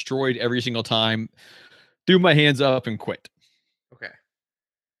 got destroyed every single time, threw my hands up and quit. Okay.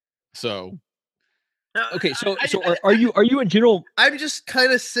 So are you in general? I'm just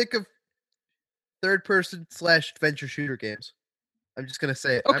kind of sick of third person / adventure shooter games. I'm just gonna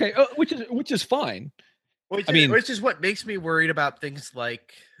say it. Okay, which is fine. Which is what makes me worried about things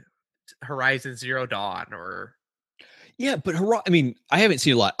like Horizon Zero Dawn or. Yeah, but I haven't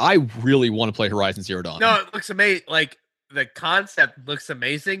seen a lot. I really want to play Horizon Zero Dawn. No, it looks amazing. Like the concept looks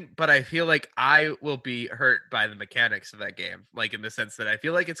amazing, but I feel like I will be hurt by the mechanics of that game. Like in the sense that I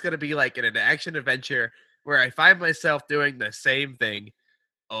feel like it's going to be like in an action adventure where I find myself doing the same thing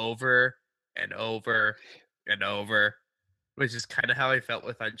over and over and over, which is kind of how I felt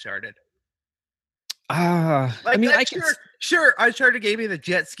with Uncharted. Sure. Uncharted gave me the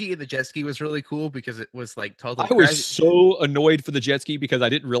jet ski, and the jet ski was really cool because it was like totally. I was so annoyed for the jet ski because I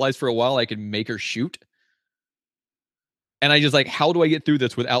didn't realize for a while I could make her shoot, and I just like, how do I get through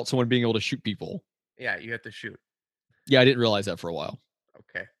this without someone being able to shoot people? Yeah, you have to shoot. Yeah, I didn't realize that for a while.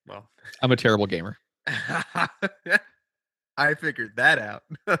 Okay, well, I'm a terrible gamer. I figured that out.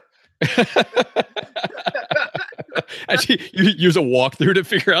 Actually, you use a walkthrough to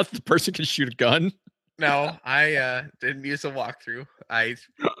figure out if the person can shoot a gun. No, I didn't use a walkthrough. I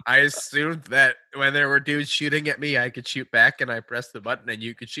assumed that when there were dudes shooting at me, I could shoot back, and I pressed the button, and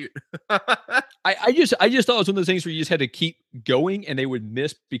you could shoot. I just thought it was one of those things where you just had to keep going, and they would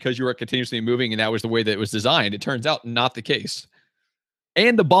miss because you were continuously moving, and that was the way that it was designed. It turns out not the case.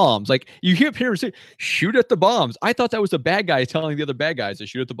 And the bombs. Like you hear parents say, shoot at the bombs. I thought that was the bad guy telling the other bad guys to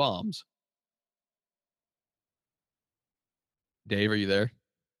shoot at the bombs. Dave, are you there?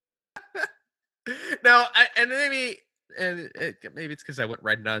 No, maybe it's because I went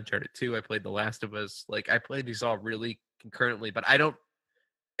right into Uncharted 2. I played The Last of Us. Like I played these all really concurrently, but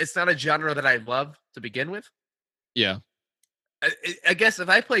it's not a genre that I love to begin with. Yeah. I guess if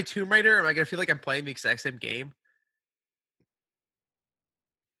I play Tomb Raider, am I gonna feel like I'm playing the exact same game?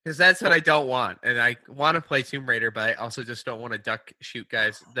 Because that's what I don't want. And I want to play Tomb Raider, but I also just don't want to duck, shoot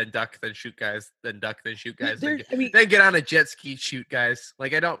guys, then duck, then shoot guys, then duck, then shoot guys, then get on a jet ski, shoot guys.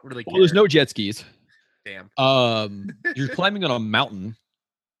 Like, I don't really care. Well, there's no jet skis. Damn. You're climbing on a mountain.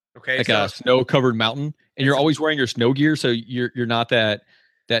 Okay. Like a snow-covered mountain. And you're always wearing your snow gear, so you're not that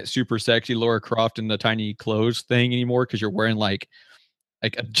super sexy Laura Croft in the tiny clothes thing anymore, because you're wearing like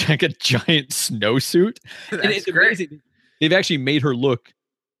a giant snowsuit. And it's great. Amazing. They've actually made her look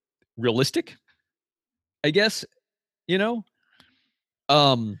realistic, I guess, I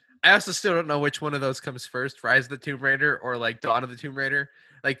also still don't know which one of those comes first, Rise of the Tomb Raider or like Dawn of the Tomb Raider.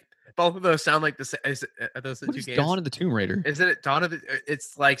 Like both of those sound like the same. Are those the two games? Dawn of the Tomb Raider? Isn't it Dawn of the?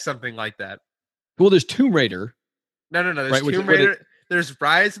 It's like something like that. Well, there's Tomb Raider. No. There's Tomb Raider. There's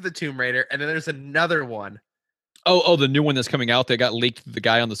Rise of the Tomb Raider, and then there's another one. Oh, the new one that's coming out that got leaked to the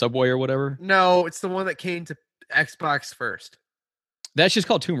guy on the subway or whatever? No, it's the one that came to Xbox first. That's just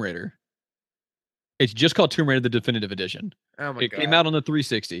called Tomb Raider. It's just called Tomb Raider, the Definitive Edition. Oh my God. It came out on the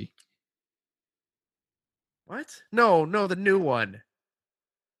 360. What? No, the new one.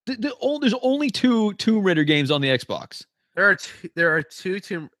 There's only 2 Tomb Raider games on the Xbox. There are two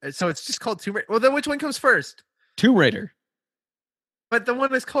Tomb. So it's just called Tomb Raider. Well, then which one comes first? Tomb Raider. But the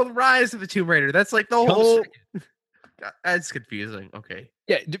one that's called Rise of the Tomb Raider. That's like the whole. God, that's confusing. Okay.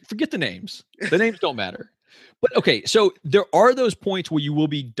 Yeah, forget the names. The names don't matter. But okay, so there are those points where you will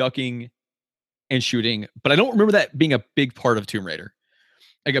be ducking and shooting, but I don't remember that being a big part of Tomb Raider.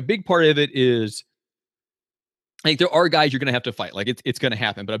 Like a big part of it is, like, there are guys you're gonna have to fight. Like it's gonna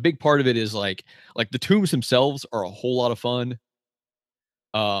happen, but a big part of it is like the tombs themselves are a whole lot of fun.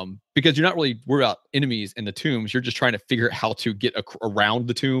 Because you're not really worried about enemies in the tombs. You're just trying to figure out how to get around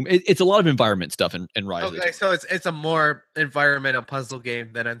the tomb. It's a lot of environment stuff in Rise. Okay, so it's a more environmental puzzle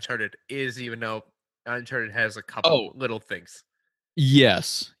game than Uncharted is, even though Uncharted has a couple little things.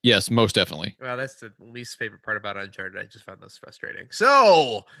 Yes, most definitely. Well, that's the least favorite part about Uncharted. I just found this frustrating.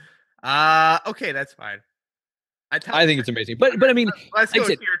 So, okay, that's fine. I think it's amazing, but I mean, let's go to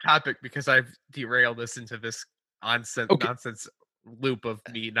your topic because I've derailed this into this nonsense loop of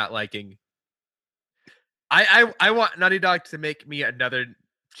me not liking. I want Naughty Dog to make me another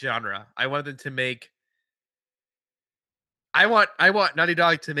genre. I want them to make. I want Naughty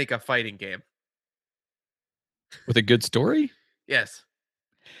Dog to make a fighting game with a good story. Yes.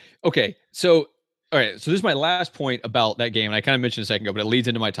 Okay. So, all right. So this is my last point about that game, and I kind of mentioned a second ago, but it leads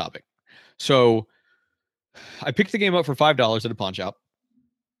into my topic. So, I picked the game up for $5 at a pawn shop.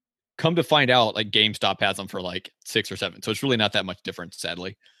 Come to find out, like GameStop has them for like $6 or $7, so it's really not that much difference,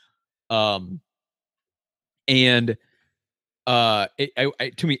 sadly. It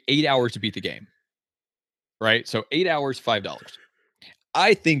took me 8 hours to beat the game. Right, so 8 hours, $5.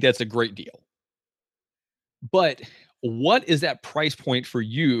 I think that's a great deal. But what is that price point for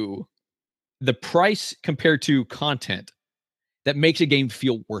you? The price compared to content that makes a game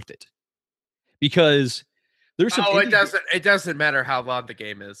feel worth it? Because there's some. It doesn't matter how long the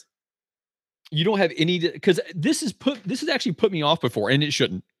game is. You don't have any, because this has actually put me off before, and it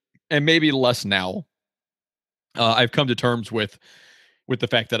shouldn't, and maybe less now. I've come to terms with the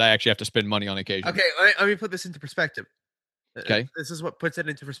fact that I actually have to spend money on occasion. Okay, let me put this into perspective. Okay, this is what puts it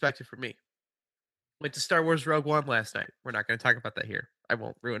into perspective for me. Went to Star Wars Rogue One last night. We're not going to talk about that here. I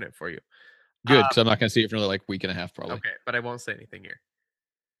won't ruin it for you. Good, because I'm not going to see it for another like week and a half probably. Okay, but I won't say anything here.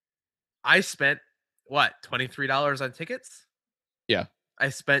 I spent what, $23 on tickets? Yeah. I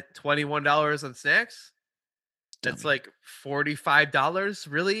spent $21 on snacks. That's like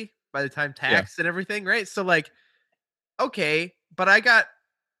 $45, really, by the time tax and everything, right? So like, okay, but I got,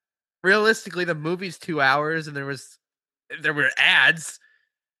 realistically, the movie's 2 hours and there were ads.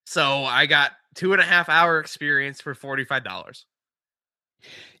 So I got 2.5 hour experience for $45.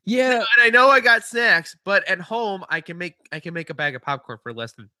 Yeah. And I know I got snacks, but at home I can make a bag of popcorn for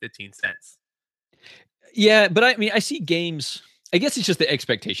less than 15 cents. Yeah, but I mean, I see games. I guess it's just the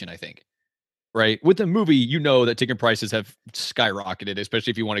expectation, I think. Right? With the movie, you know that ticket prices have skyrocketed,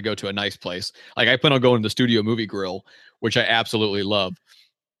 especially if you want to go to a nice place. Like I plan on going to the Studio Movie Grill, which I absolutely love.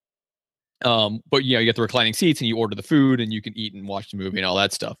 But you get the reclining seats and you order the food and you can eat and watch the movie and all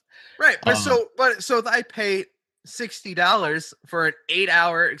that stuff. Right. But so I pay $60 for an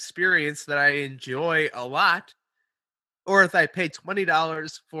 8-hour experience that I enjoy a lot, or if I pay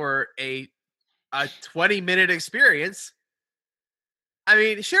 $20 for a 20-minute experience, I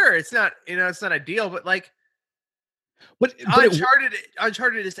mean, sure, it's not, it's not ideal, but like but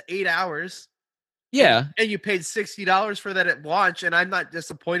Uncharted is 8 hours. yeah, And you paid $60 for that at launch, and I'm not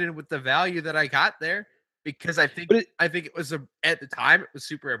disappointed with the value that I got there, because I think it was at the time it was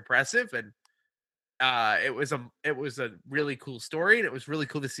super impressive, and it was a really cool story, and it was really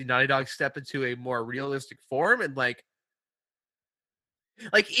cool to see Naughty Dog step into a more realistic form, and like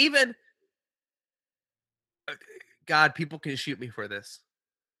even God, people can shoot me for this.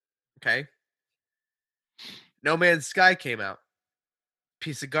 Okay. No Man's Sky came out.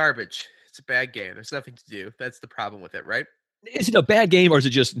 Piece of garbage. It's a bad game. There's nothing to do. That's the problem with it, right? is it a bad game or is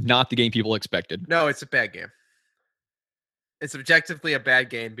it just not the game people expected? No, it's a bad game. It's objectively a bad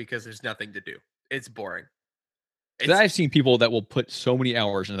game because there's nothing to do. It's boring. I've seen people that will put so many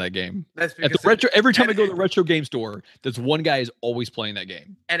hours into that game. That's at the retro. Every time I go to the retro game store, there's one guy is always playing that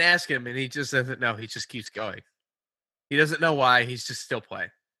game. And ask him, and he just doesn't know. He just keeps going. He doesn't know why. He's just still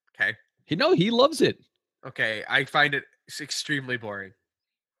playing. Okay. He loves it. Okay, I find it extremely boring.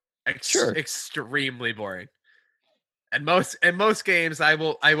 Sure. Extremely boring. And most games, I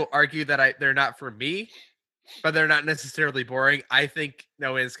will argue that they're not for me, but they're not necessarily boring. I think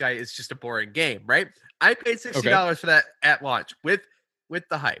No Man's Sky is just a boring game, right? I paid $60 for that at launch with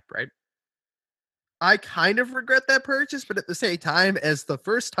the hype, right? I kind of regret that purchase, but at the same time, as the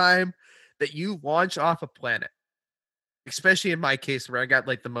first time that you launch off a planet, especially in my case where I got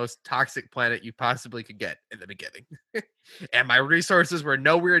like the most toxic planet you possibly could get in the beginning, and my resources were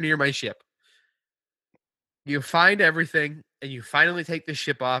nowhere near my ship. You find everything, and you finally take the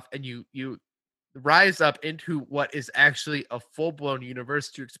ship off, and you rise up into what is actually a full-blown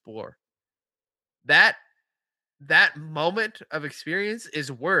universe to explore. That moment of experience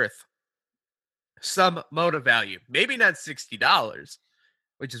is worth some motive value. Maybe not $60,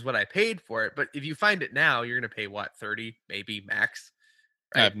 which is what I paid for it, but if you find it now, you're going to pay what, 30, maybe max?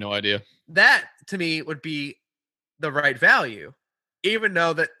 Right? I have no idea. That to me would be the right value, even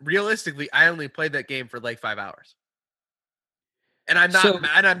though that realistically I only played that game for like 5 hours. And I'm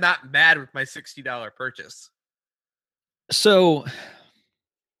not mad with my $60 purchase. So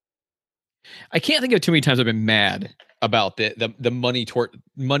I can't think of too many times I've been mad about the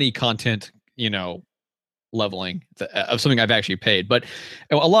money content, leveling of something I've actually paid. But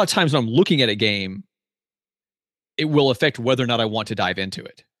a lot of times when I'm looking at a game, it will affect whether or not I want to dive into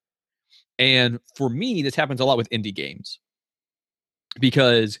it. And for me, this happens a lot with indie games,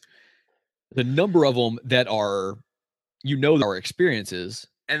 because the number of them that are, our experiences,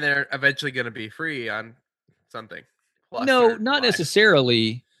 and they're eventually going to be free on something. No, not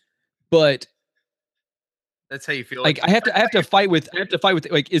necessarily, but that's how you feel. Like I have to fight with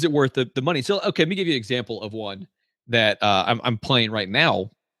like, is it worth the money? So okay, let me give you an example of one that I'm playing right now.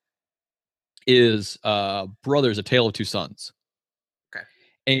 Is Brothers: A Tale of Two Sons. Okay.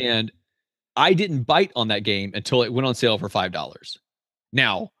 And I didn't bite on that game until it went on sale for $5.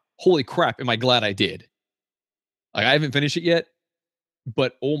 Now, holy crap, am I glad I did. Like, I haven't finished it yet,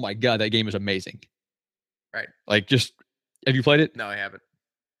 but oh my God, that game is amazing. Right. Like, have you played it? No, I haven't.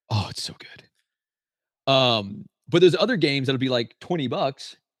 Oh, it's so good. But there's other games that'll be like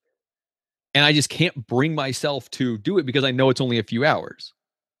 $20, and I just can't bring myself to do it because I know it's only a few hours.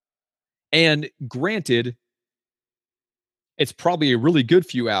 And granted, it's probably a really good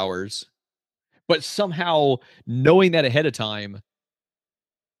few hours, but somehow knowing that ahead of time,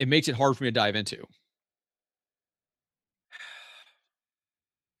 it makes it hard for me to dive into.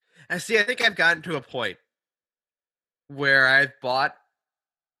 I see. I think I've gotten to a point where I've bought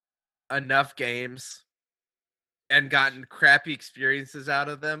enough games and gotten crappy experiences out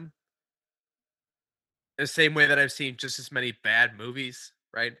of them, the same way that I've seen just as many bad movies,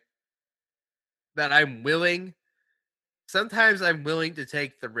 right? That sometimes I'm willing to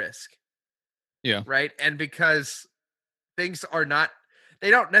take the risk. Yeah. Right. And because things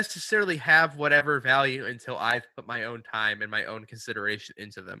they don't necessarily have whatever value until I've put my own time and my own consideration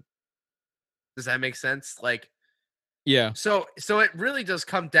into them. Does that make sense? Like, yeah. So it really does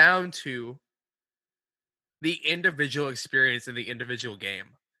come down to the individual experience in the individual game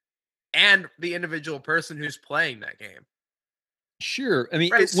and the individual person who's playing that game. Sure. I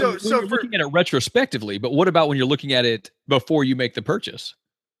mean, right. when you're looking at it retrospectively, but what about when you're looking at it before you make the purchase,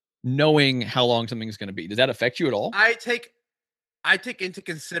 knowing how long something's going to be? Does that affect you at all? I take into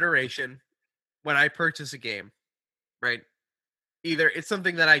consideration when I purchase a game, right? Either it's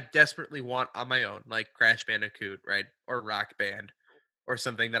something that I desperately want on my own, like Crash Bandicoot, right? Or Rock Band, or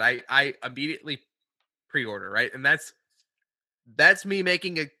something that I immediately pre-order, right? And that's me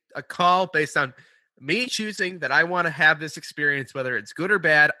making a call based on me choosing that I want to have this experience, whether it's good or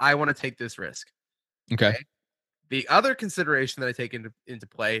bad. I want to take this risk. Okay. The other consideration that I take into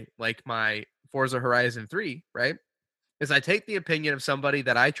play, like my Forza Horizon 3, right, is I take the opinion of somebody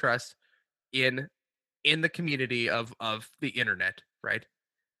that I trust in the community of the internet, right?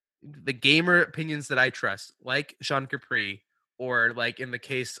 The gamer opinions that I trust, like Sean Capri, or like in the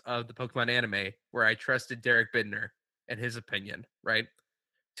case of the Pokemon anime, where I trusted Derek Bidner and his opinion, right?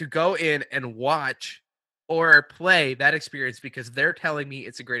 To go in and watch or play that experience because they're telling me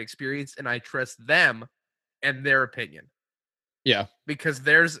it's a great experience and I trust them and their opinion. Yeah. Because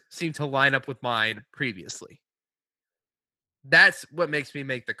theirs seem to line up with mine previously. That's what makes me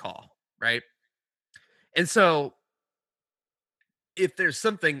make the call, right? And so if there's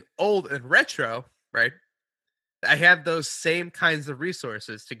something old and retro, right, I have those same kinds of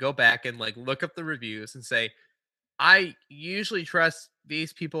resources to go back and like look up the reviews and say, I usually trust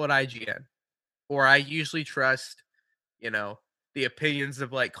these people at IGN, or I usually trust, the opinions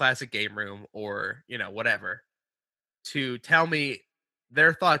of like Classic Game Room or, whatever, to tell me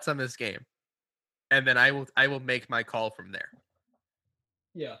their thoughts on this game. And then I will make my call from there.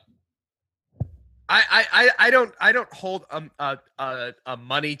 Yeah. I don't hold a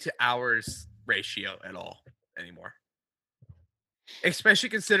money to hours ratio at all anymore. Especially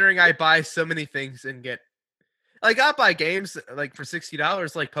considering I buy so many things and get like I'll buy games like for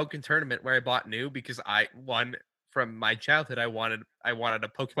 $60 like Pokken Tournament where I bought new because I won from my childhood. I wanted a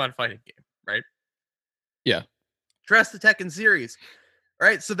Pokemon fighting game, right? Yeah. Trust the Tekken series.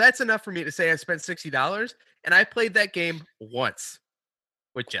 Right. So that's enough for me to say I spent $60 and I played that game once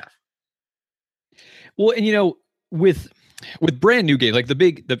with Jeff. Well, and with brand new games like the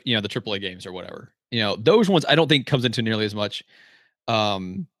AAA games or whatever, those ones I don't think comes into nearly as much. I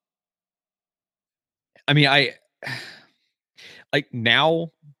mean, I like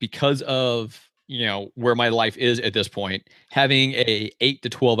now because of where my life is at this point, having a 8 to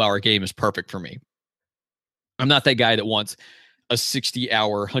 12 hour game is perfect for me. I'm not that guy that wants a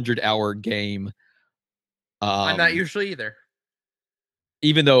 60-hour, 100-hour game. I'm not usually either.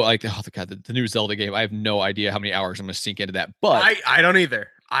 Even though, like, oh god, the new Zelda game, I have no idea how many hours I'm going to sink into that. But I don't either.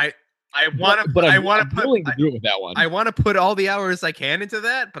 I want to. But I want to put. willing to do it with that one. I want to put all the hours I can into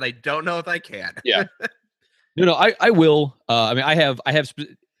that, but I don't know if I can. Yeah. No, I will. I mean, I have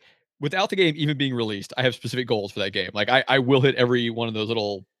without the game even being released, I have specific goals for that game. Like, I will hit every one of those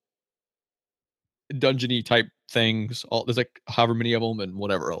little dungeony type things. There's like however many of them and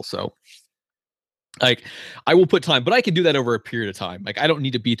whatever else. So. Like I will put time, but I can do that over a period of time. Like I don't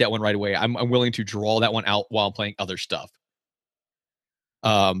need to beat that one right away. I'm willing to draw that one out while I'm playing other stuff.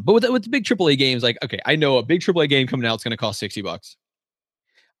 But with the big AAA games, like okay, I know a big AAA game coming out is going to cost $60.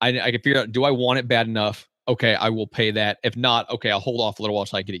 I can figure out, do I want it bad enough? Okay, I will pay that. If not, okay, I'll hold off a little while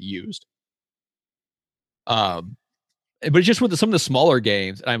till I get it used. But it's just with some of the smaller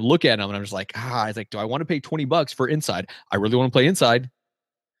games, and I'm looking at them and I'm just like, I was like, do I want to pay $20 for Inside? I really want to play Inside.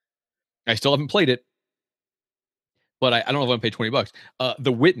 I still haven't played it, but I don't know if I'm gonna pay $20.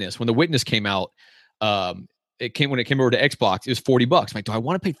 The Witness, when The Witness came out, when it came over to Xbox, it was $40. I'm like, do I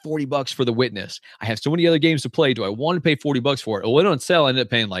want to pay $40 for The Witness? I have so many other games to play. Do I want to pay $40 for it? Well, it on sale, I ended up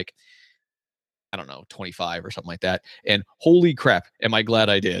paying like, I don't know, 25 or something like that. And holy crap, am I glad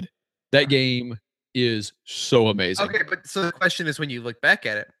I did. That game is so amazing. Okay, but so the question is, when you look back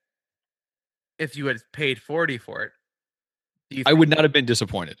at it, if you had paid $40 for it, I would not have been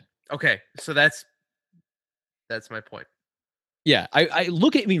disappointed. Okay, so that's my point. Yeah, I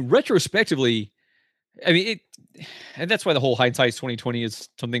look at, retrospectively, I mean it, and that's why the whole hindsight's 2020 is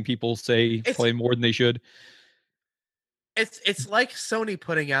something people say probably more than they should. It's like Sony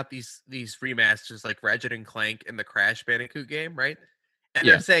putting out these remasters like Ratchet and Clank and the Crash Bandicoot game, right? And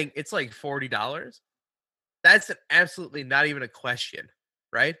they're saying it's like $40. That's absolutely not even a question,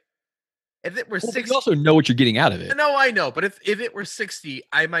 right? If it were 60, you also know what you're getting out of it. No, I know, but if it were 60,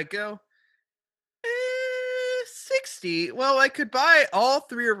 I might go 60. Well, I could buy all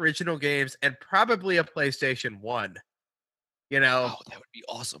 3 original games and probably a PlayStation 1. Oh, that would be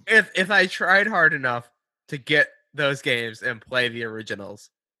awesome. If I tried hard enough to get those games and play the originals,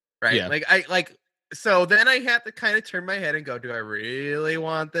 right? Yeah. So then I have to kind of turn my head and go, do I really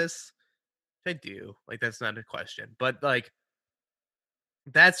want this? I do. Like, that's not a question, but like.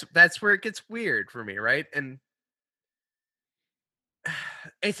 That's where it gets weird for me, right? And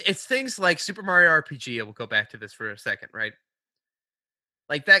it's things like Super Mario RPG. I will go back to this for a second, right?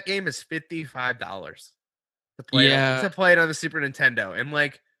 Like that game is $55 to play. To play it on the Super Nintendo, and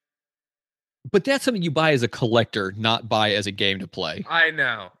like, but that's something you buy as a collector, not buy as a game to play. I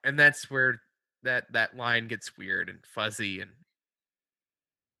know, and that's where that line gets weird and fuzzy and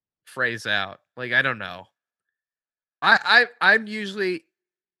phrase out. Like, I don't know. I'm usually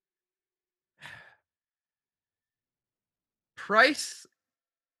price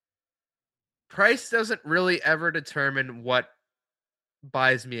doesn't really ever determine what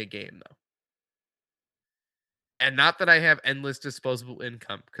buys me a game, though. And not that I have endless disposable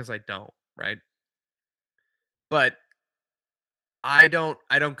income, because I don't, right? But I don't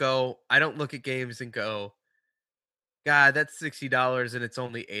look at games and go, God, that's $60 and it's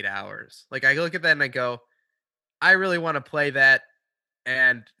only 8 hours. Like, I look at that and I go, I really want to play that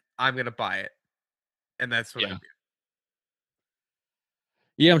and I'm gonna buy it. And that's what I do.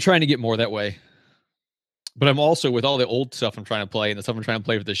 Yeah, I'm trying to get more that way. But I'm also, with all the old stuff I'm trying to play and the stuff I'm trying to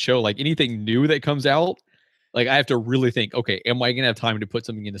play for the show, like anything new that comes out, like I have to really think, okay, am I gonna have time to put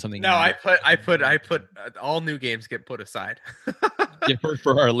something into something? No, new? I put all new games get put aside. Yeah,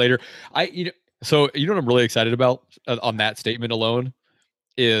 for our later. So you know what I'm really excited about on that statement alone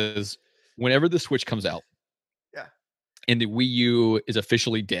is whenever the Switch comes out. Yeah. And the Wii U is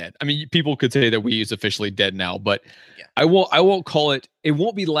officially dead. I mean, people could say that Wii U is officially dead now, but yeah. I won't call it. It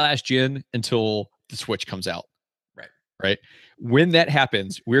won't be last gen until the Switch comes out. Right. When that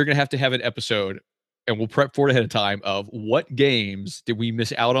happens, we're gonna have to have an episode, and we'll prep for it ahead of time, of what games did we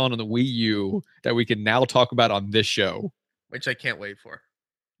miss out on the Wii U that we can now talk about on this show. Which I can't wait for.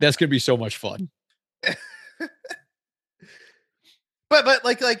 That's gonna be so much fun. But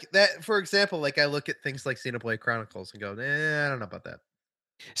like that, for example, like I look at things like Xenoblade Chronicles and go, I don't know about that.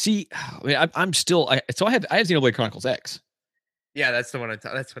 See, I mean, I'm still. I have Xenoblade Chronicles X. Yeah, that's the one.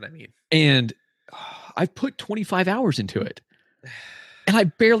 That's what I mean. And I've put 25 hours into it, and I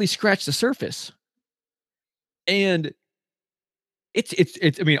barely scratched the surface. And it's.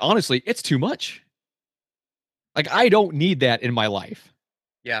 I mean, honestly, it's too much. Like, I don't need that in my life.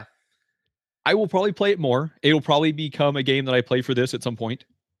 Yeah. I will probably play it more. It'll probably become a game that I play for this at some point.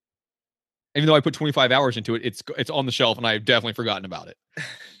 Even though I put 25 hours into it, it's on the shelf and I've definitely forgotten about it.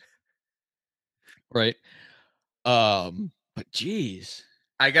 Right. But geez.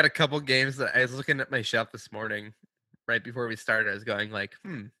 I got a couple games that I was looking at my shelf this morning, right before we started. I was going like,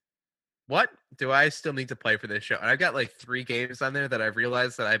 what do I still need to play for this show? And I've got like 3 games on there that I've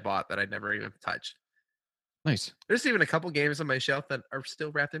realized that I bought that I never even touched. Nice. There's even a couple games on my shelf that are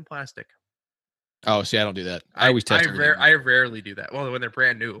still wrapped in plastic. Oh, see, I don't do that. I always test them. I rarely do that. Well, when they're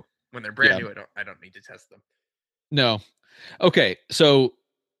brand new. When they're brand new, I don't need to test them. No. Okay, so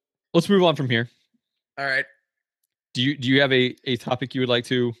let's move on from here. All right. Do you have a topic you would like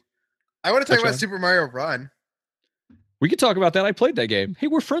to? I want to talk about Super Mario Run. We could talk about that. I played that game. Hey,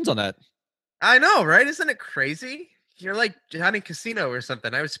 we're friends on that. I know, right? Isn't it crazy? You're like Johnny Casino or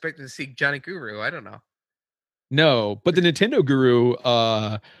something. I was expecting to see Johnny Guru. I don't know. No, but the Nintendo Guru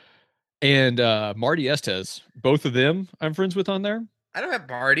and Marty Estes, both of them I'm friends with on there. I don't have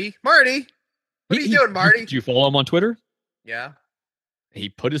Marty. Marty, what are you doing, Marty? Did you follow him on Twitter? Yeah. He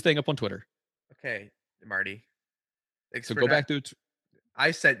put his thing up on Twitter. Okay, Marty. So go back to it.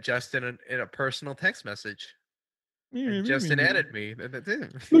 I sent Justin in a personal text message. And Justin added me. Look at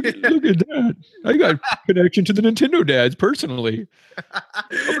that. I got connection to the Nintendo dads personally.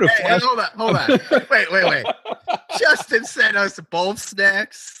 Hey, hold on. Wait. Justin sent us both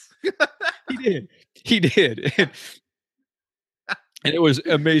snacks. He did. And it was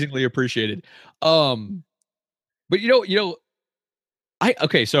amazingly appreciated. But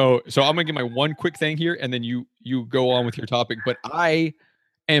okay, so I'm gonna get my one quick thing here, and then you go on with your topic. But I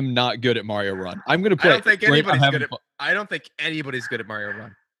am not good at Mario Run. I'm gonna play. I don't think anybody's good at Mario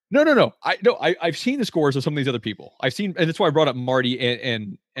Run. No. I've seen the scores of some of these other people. And that's why I brought up Marty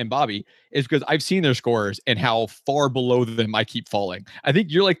and Bobby, is because I've seen their scores and how far below them I keep falling. I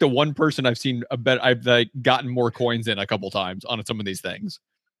think you're like the one person I've seen I've like gotten more coins in a couple times on some of these things.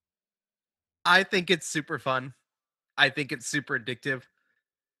 I think it's super fun. I think it's super addictive.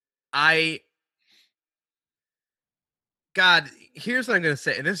 God, here's what I'm going to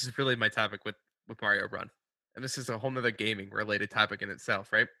say. And this is really my topic with Mario Run. And this is a whole nother gaming related topic in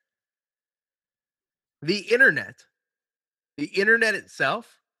itself, right? The internet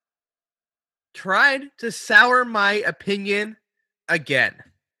itself tried to sour my opinion again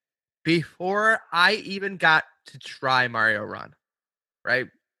before I even got to try Mario Run, right?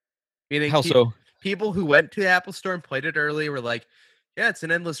 Meaning how so? People who went to the Apple Store and played it early were like, yeah, it's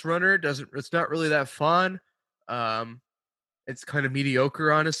an endless runner. It's not really that fun. It's kind of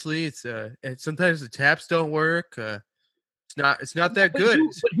mediocre, honestly. It's sometimes the taps don't work. It's not that good.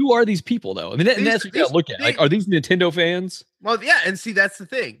 But who are these people though? I mean, that's what you gotta look at. Like, are these Nintendo fans? Well, yeah, and see, that's the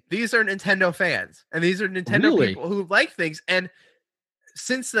thing. These are Nintendo fans, and these are Nintendo people who like things. And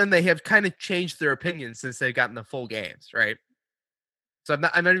since then they have kind of changed their opinion since they've gotten the full games, right? So I'm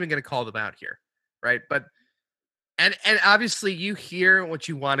not even going to call them out here, right? But and obviously you hear what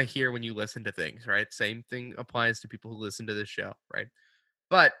you want to hear when you listen to things, right? Same thing applies to people who listen to this show, right?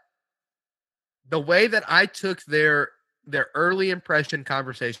 But the way that I took their early impression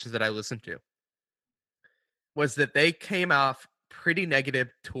conversations that I listened to was that they came off pretty negative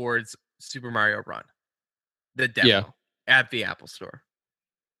towards Super Mario Run, the demo at the Apple Store.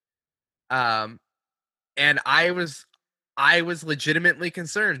 And I was legitimately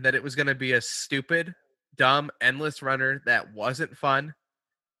concerned that it was going to be a stupid, dumb, endless runner that wasn't fun.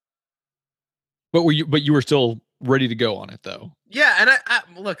 But you were still ready to go on it though. Yeah, and I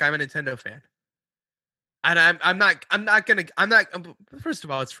look, I'm a Nintendo fan. And I'm not gonna first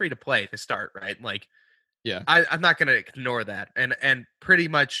of all, it's free to play to start, right? Like, yeah, I'm not gonna ignore that. And pretty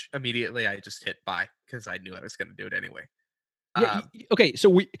much immediately I just hit buy because I knew I was gonna do it anyway. Yeah, okay,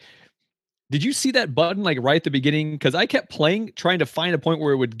 so did you see that button like right at the beginning? Because I kept playing, trying to find a point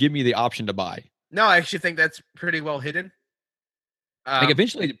where it would give me the option to buy. No, I actually think that's pretty well hidden. Like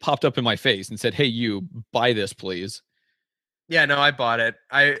eventually it popped up in my face and said, "Hey, you buy this, please." Yeah, no, I bought it.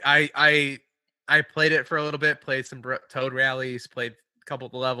 I played it for a little bit, played some Toad rallies, played a couple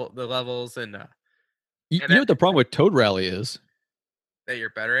of the levels, and you know what the problem with Toad Rally is? That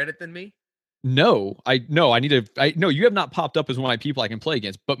you're better at it than me? No, you have not popped up as one of my people I can play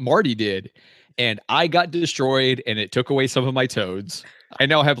against, but Marty did, and I got destroyed, and it took away some of my toads. I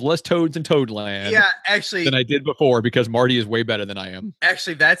now have less toads in Toadland than I did before because Marty is way better than I am.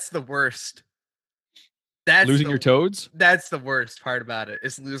 Actually, that's the worst. Losing your toads? That's the worst part about it,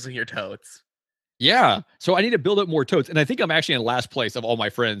 is losing your toads. Yeah. So I need to build up more toads. And I think I'm actually in last place of all my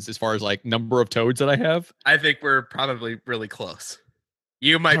friends as far as like number of toads that I have. I think we're probably really close.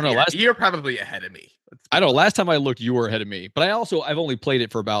 You're probably ahead of me. I don't know. Last time I looked, you were ahead of me. But I've only played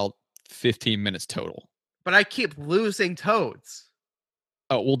it for about 15 minutes total. But I keep losing toads.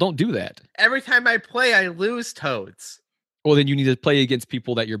 Oh, well, don't do that. Every time I play, I lose toads. Well, then you need to play against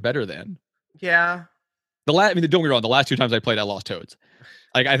people that you're better than. Yeah. Don't get me wrong. The last 2 times I played, I lost toads.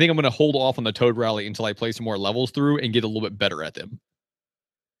 Like, I think I'm going to hold off on the Toad Rally until I play some more levels through and get a little bit better at them.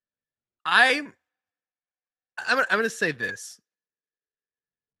 I'm going to say this.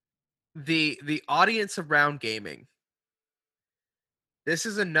 The audience around gaming. This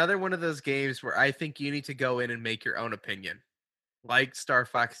is another one of those games where I think you need to go in and make your own opinion. Like Star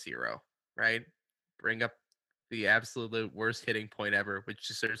Fox Zero, right? Bring up the absolute worst hitting point ever, which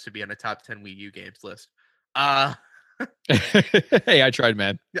deserves to be on a top 10 Wii U games list. Hey, I tried,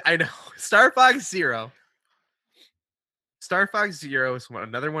 man. I know. Star Fox Zero is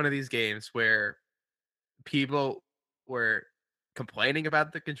another one of these games where people were complaining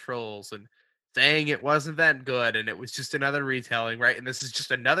about the controls and saying it wasn't that good and it was just another retelling, right? And this is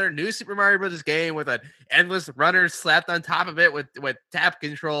just another new Super Mario Bros. Game with an endless runner slapped on top of it with tap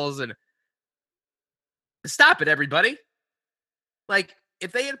controls. And stop it, everybody. Like,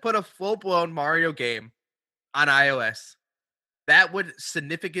 if they had put a full-blown Mario game on iOS, that would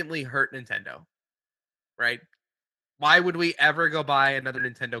significantly hurt Nintendo, right? Why would we ever go buy another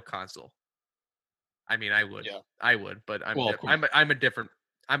Nintendo console? I mean, I would. Yeah. I would, but I'm a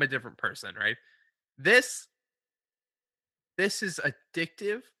different person, right? This is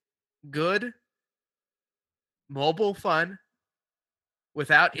addictive, good, mobile fun,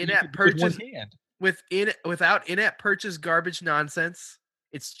 without in-app purchase, without in-app purchase garbage nonsense.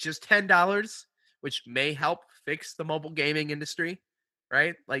 It's just $10, which may help fix the mobile gaming industry,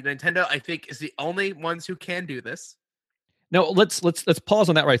 right? Like, Nintendo, I think, is the only ones who can do this. No, let's pause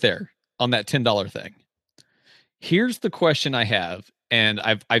on that right there, on that $10 thing. Here's the question I have, and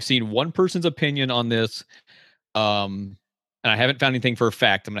I've seen one person's opinion on this, and I haven't found anything for a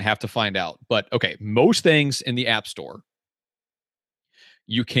fact. I'm gonna have to find out. But okay, most things in the App Store,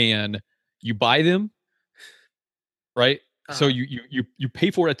 you buy them, right? Uh-huh. So you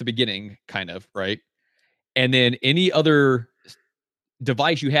pay for it at the beginning, kind of, right? And then any other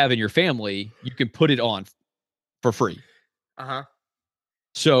device you have in your family, you can put it on for free. Uh-huh.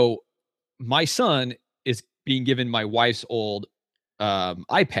 So my son is being given my wife's old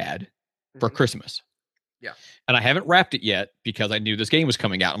iPad for Christmas. Yeah. And I haven't wrapped it yet because I knew this game was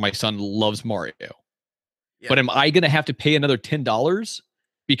coming out and my son loves Mario. Yeah. But am I going to have to pay another $10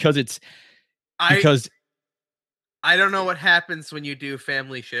 because I don't know what happens when you do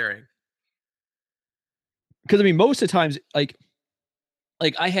family sharing. Because I mean, most of the times, like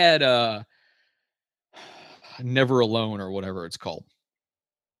I had Never Alone or whatever it's called,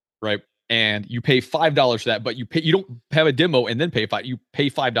 right? And you pay $5 for that, but you don't have a demo and then pay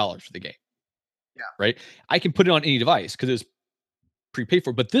 $5 for the game. Yeah. Right. I can put it on any device because it's prepay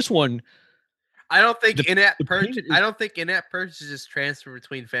for. But this one, I don't think The- in-app the purchase. payment is- I don't think in-app purchases transfer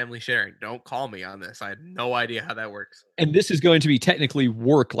between family sharing. Don't call me on this. I have no idea how that works. and this is going to be technically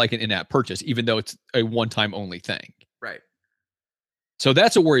work like an in-app purchase, even though it's a one-time only thing. Right. So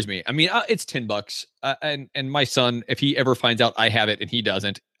that's what worries me. I mean, it's $10, and my son, if he ever finds out I have it and he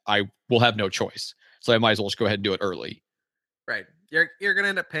doesn't, I will have no choice. So I might as well just go ahead and do it early. Right. You're gonna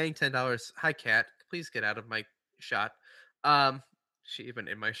end up paying $10. Hi, cat. Please get out of my shot. She even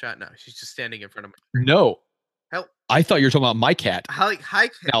in my shot? No, she's just standing in front of me. No, Help. I thought you were talking about my cat. Hi,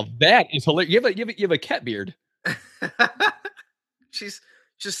 cat. Now that is hilarious. You have a cat beard. She's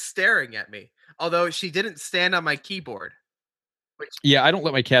just staring at me. Although she didn't stand on my keyboard. Yeah, I don't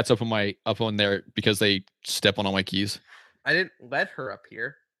let my cats up on there because they step on all my keys. I didn't let her up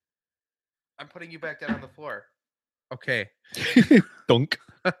here. I'm putting you back down on the floor. Okay. Dunk.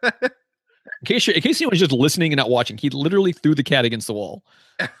 In case anyone's just listening and not watching, he literally threw the cat against the wall.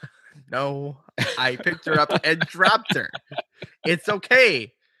 No, I picked her up and dropped her. It's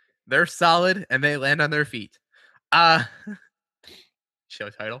okay. They're solid and they land on their feet. Show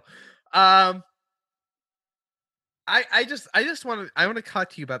title. I just want to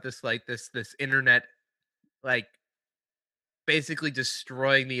talk to you about this, like this internet, like basically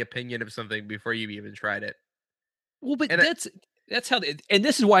destroying the opinion of something before you've even tried it. Well, but And that's how and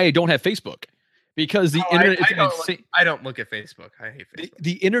this is why I don't have Facebook, because the internet is I don't look at Facebook. I hate Facebook.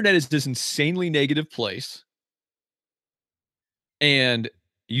 the internet is this insanely negative place, and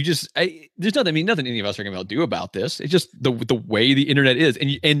you just there's nothing any of us are going to be able to do about this. It's just the way the internet is,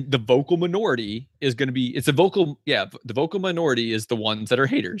 and the vocal minority is going to be the vocal minority is the ones that are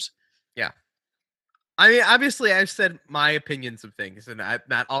haters. Yeah. I mean, obviously, I've said my opinions of things, and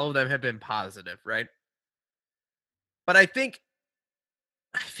not all of them have been positive, right? But I think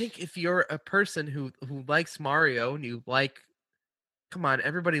if you're a person who likes Mario and you like, come on,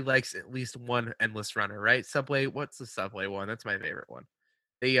 everybody likes at least one endless runner, right? Subway, what's the Subway one? That's my favorite one.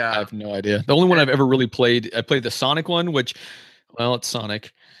 I have no idea. The only one I've ever really played, I played the Sonic one, which, well, it's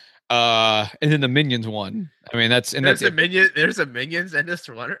Sonic. And then the Minions one. I mean, there's a Minions endless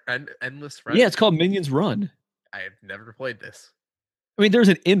runner. Yeah, it's called Minions Run. I have never played this. I mean, there's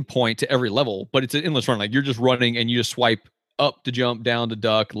an end point to every level, but it's an endless run. Like you're just running and you just swipe up to jump, down to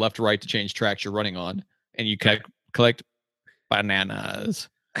duck, left to right to change tracks you're running on, and you collect bananas.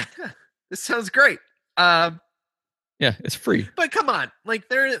 This sounds great. Yeah, it's free. But come on, like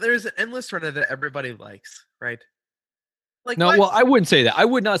there's an endless runner that everybody likes, right? Like no, well, I wouldn't say that. I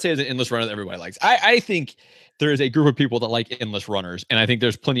would not say it's an endless runner that everybody likes. I think there is a group of people that like endless runners, and I think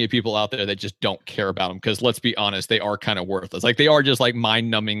there's plenty of people out there that just don't care about them because, let's be honest, they are kind of worthless. Like they are just like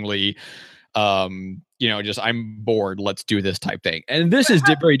mind-numbingly, just I'm bored, let's do this type thing. And this is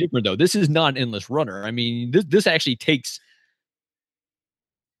very different though. This is not an endless runner. I mean, this actually takes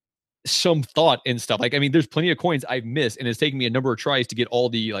some thought and stuff. Like, I mean, there's plenty of coins I've missed, and it's taken me a number of tries to get all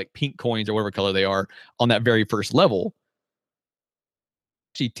the like pink coins or whatever color they are on that very first level.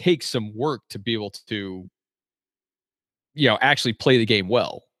 Actually takes some work to be able to actually play the game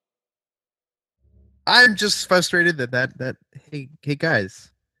well. I'm just frustrated that hey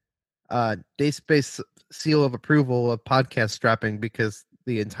guys, Dayspace seal of approval of podcast dropping because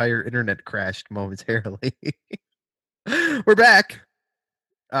the entire internet crashed momentarily. We're back.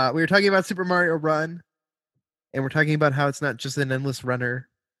 We were talking about Super Mario Run, and we're talking about how it's not just an endless runner,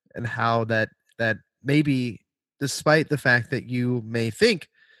 and how that maybe, despite the fact that you may think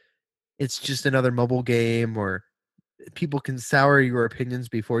it's just another mobile game, or people can sour your opinions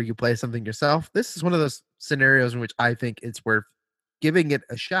before you play something yourself, this is one of those scenarios in which I think it's worth giving it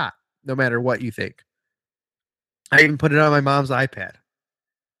a shot, no matter what you think. I even put it on my mom's iPad.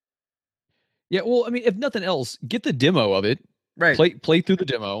 Yeah, well, I mean, if nothing else, get the demo of it. Right. Play through the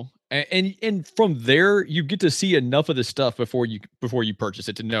demo, and from there you get to see enough of the stuff before you purchase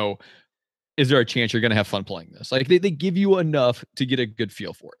it to know, is there a chance you're going to have fun playing this? Like they give you enough to get a good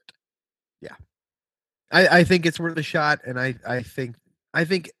feel for it. Yeah, I think it's worth a shot, and I think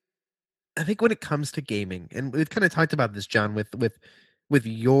when it comes to gaming, and we've kind of talked about this, John, with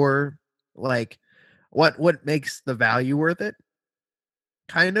your like what makes the value worth it,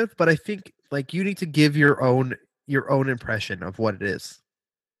 kind of. But I think like you need to give your own impression of what it is,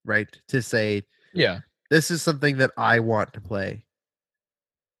 right? To say, yeah, this is something that I want to play.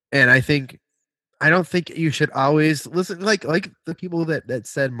 And I don't think you should always listen like the people that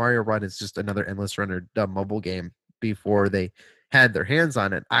said Mario Run is just another endless runner dumb mobile game before they had their hands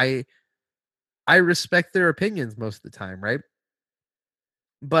on it. I respect their opinions most of the time, right?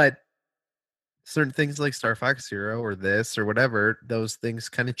 But certain things like Star Fox Zero or this or whatever, those things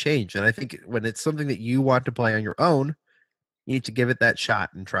kind of change. And I think when it's something that you want to play on your own, You need to give it that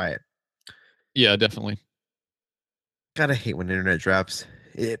shot and try it. Yeah, definitely. Gotta hate when internet drops.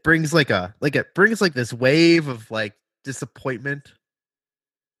 It brings like this wave of like disappointment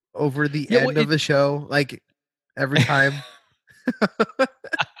over the end of the show. Like every time.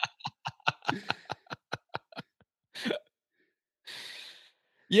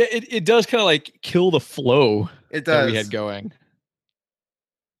 Yeah, it does kind of like kill the flow It that we does. had going.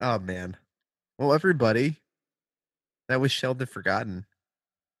 Oh man. Well, everybody, that was Sheldon Forgotten.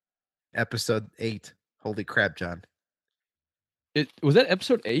 Episode 8. Holy crap, John. Was that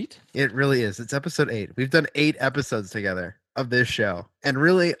episode 8? It really is. It's episode 8. We've done 8 episodes together of this show. And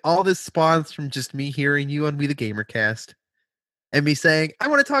really, all this spawns from just me hearing you on We the Gamercast and me saying, I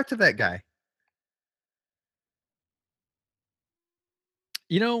want to talk to that guy.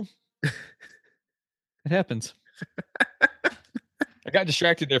 You know, it happens. I got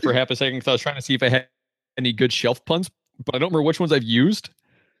distracted there for half a second because I was trying to see if I had any good shelf puns, but I don't remember which ones I've used.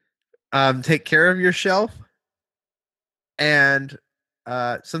 Take care of your shelf. And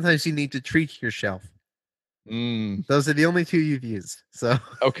sometimes you need to treat your shelf. Those are the only 2 you've used. So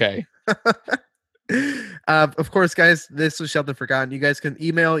okay. Of course, guys, this was Sheldon Forgotten. You guys can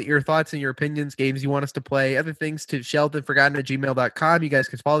email your thoughts and your opinions, games you want us to play, other things to sheldonforgotten@gmail.com. You guys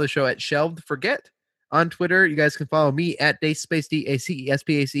can follow the show at Shelved Forget on Twitter. You guys can follow me at DaceSpace,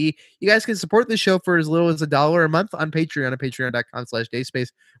 DACESPACE. You guys can support the show for as little as $1 a month on Patreon at patreon.com/DaceSpace,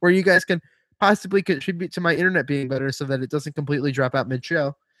 where you guys can possibly contribute to my internet being better so that it doesn't completely drop out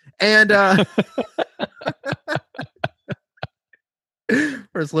mid-show. And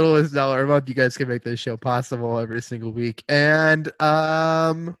for as little as $1 a month, you guys can make this show possible every single week. And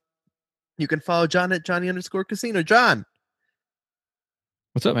you can follow John at Johnny_Casino. John,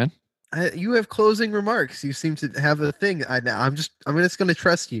 what's up, man? You have closing remarks. You seem to have a thing. I'm just going to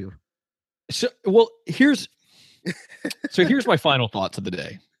trust you. So, here's my final thoughts of the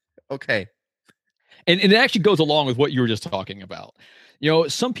day. Okay. And it actually goes along with what you were just talking about. You know,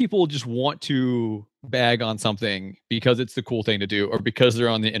 some people just want to bag on something because it's the cool thing to do or because they're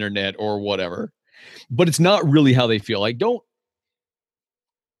on the internet or whatever. But it's not really how they feel. Like, don't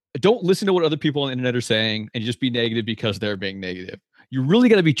listen to what other people on the internet are saying and just be negative because they're being negative. You really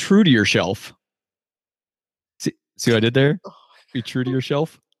got to be true to yourself. See what I did there? Be true to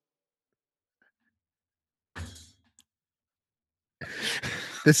yourself.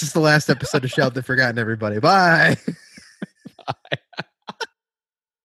 This is the last episode of Sheldon Forgotten, everybody. Bye.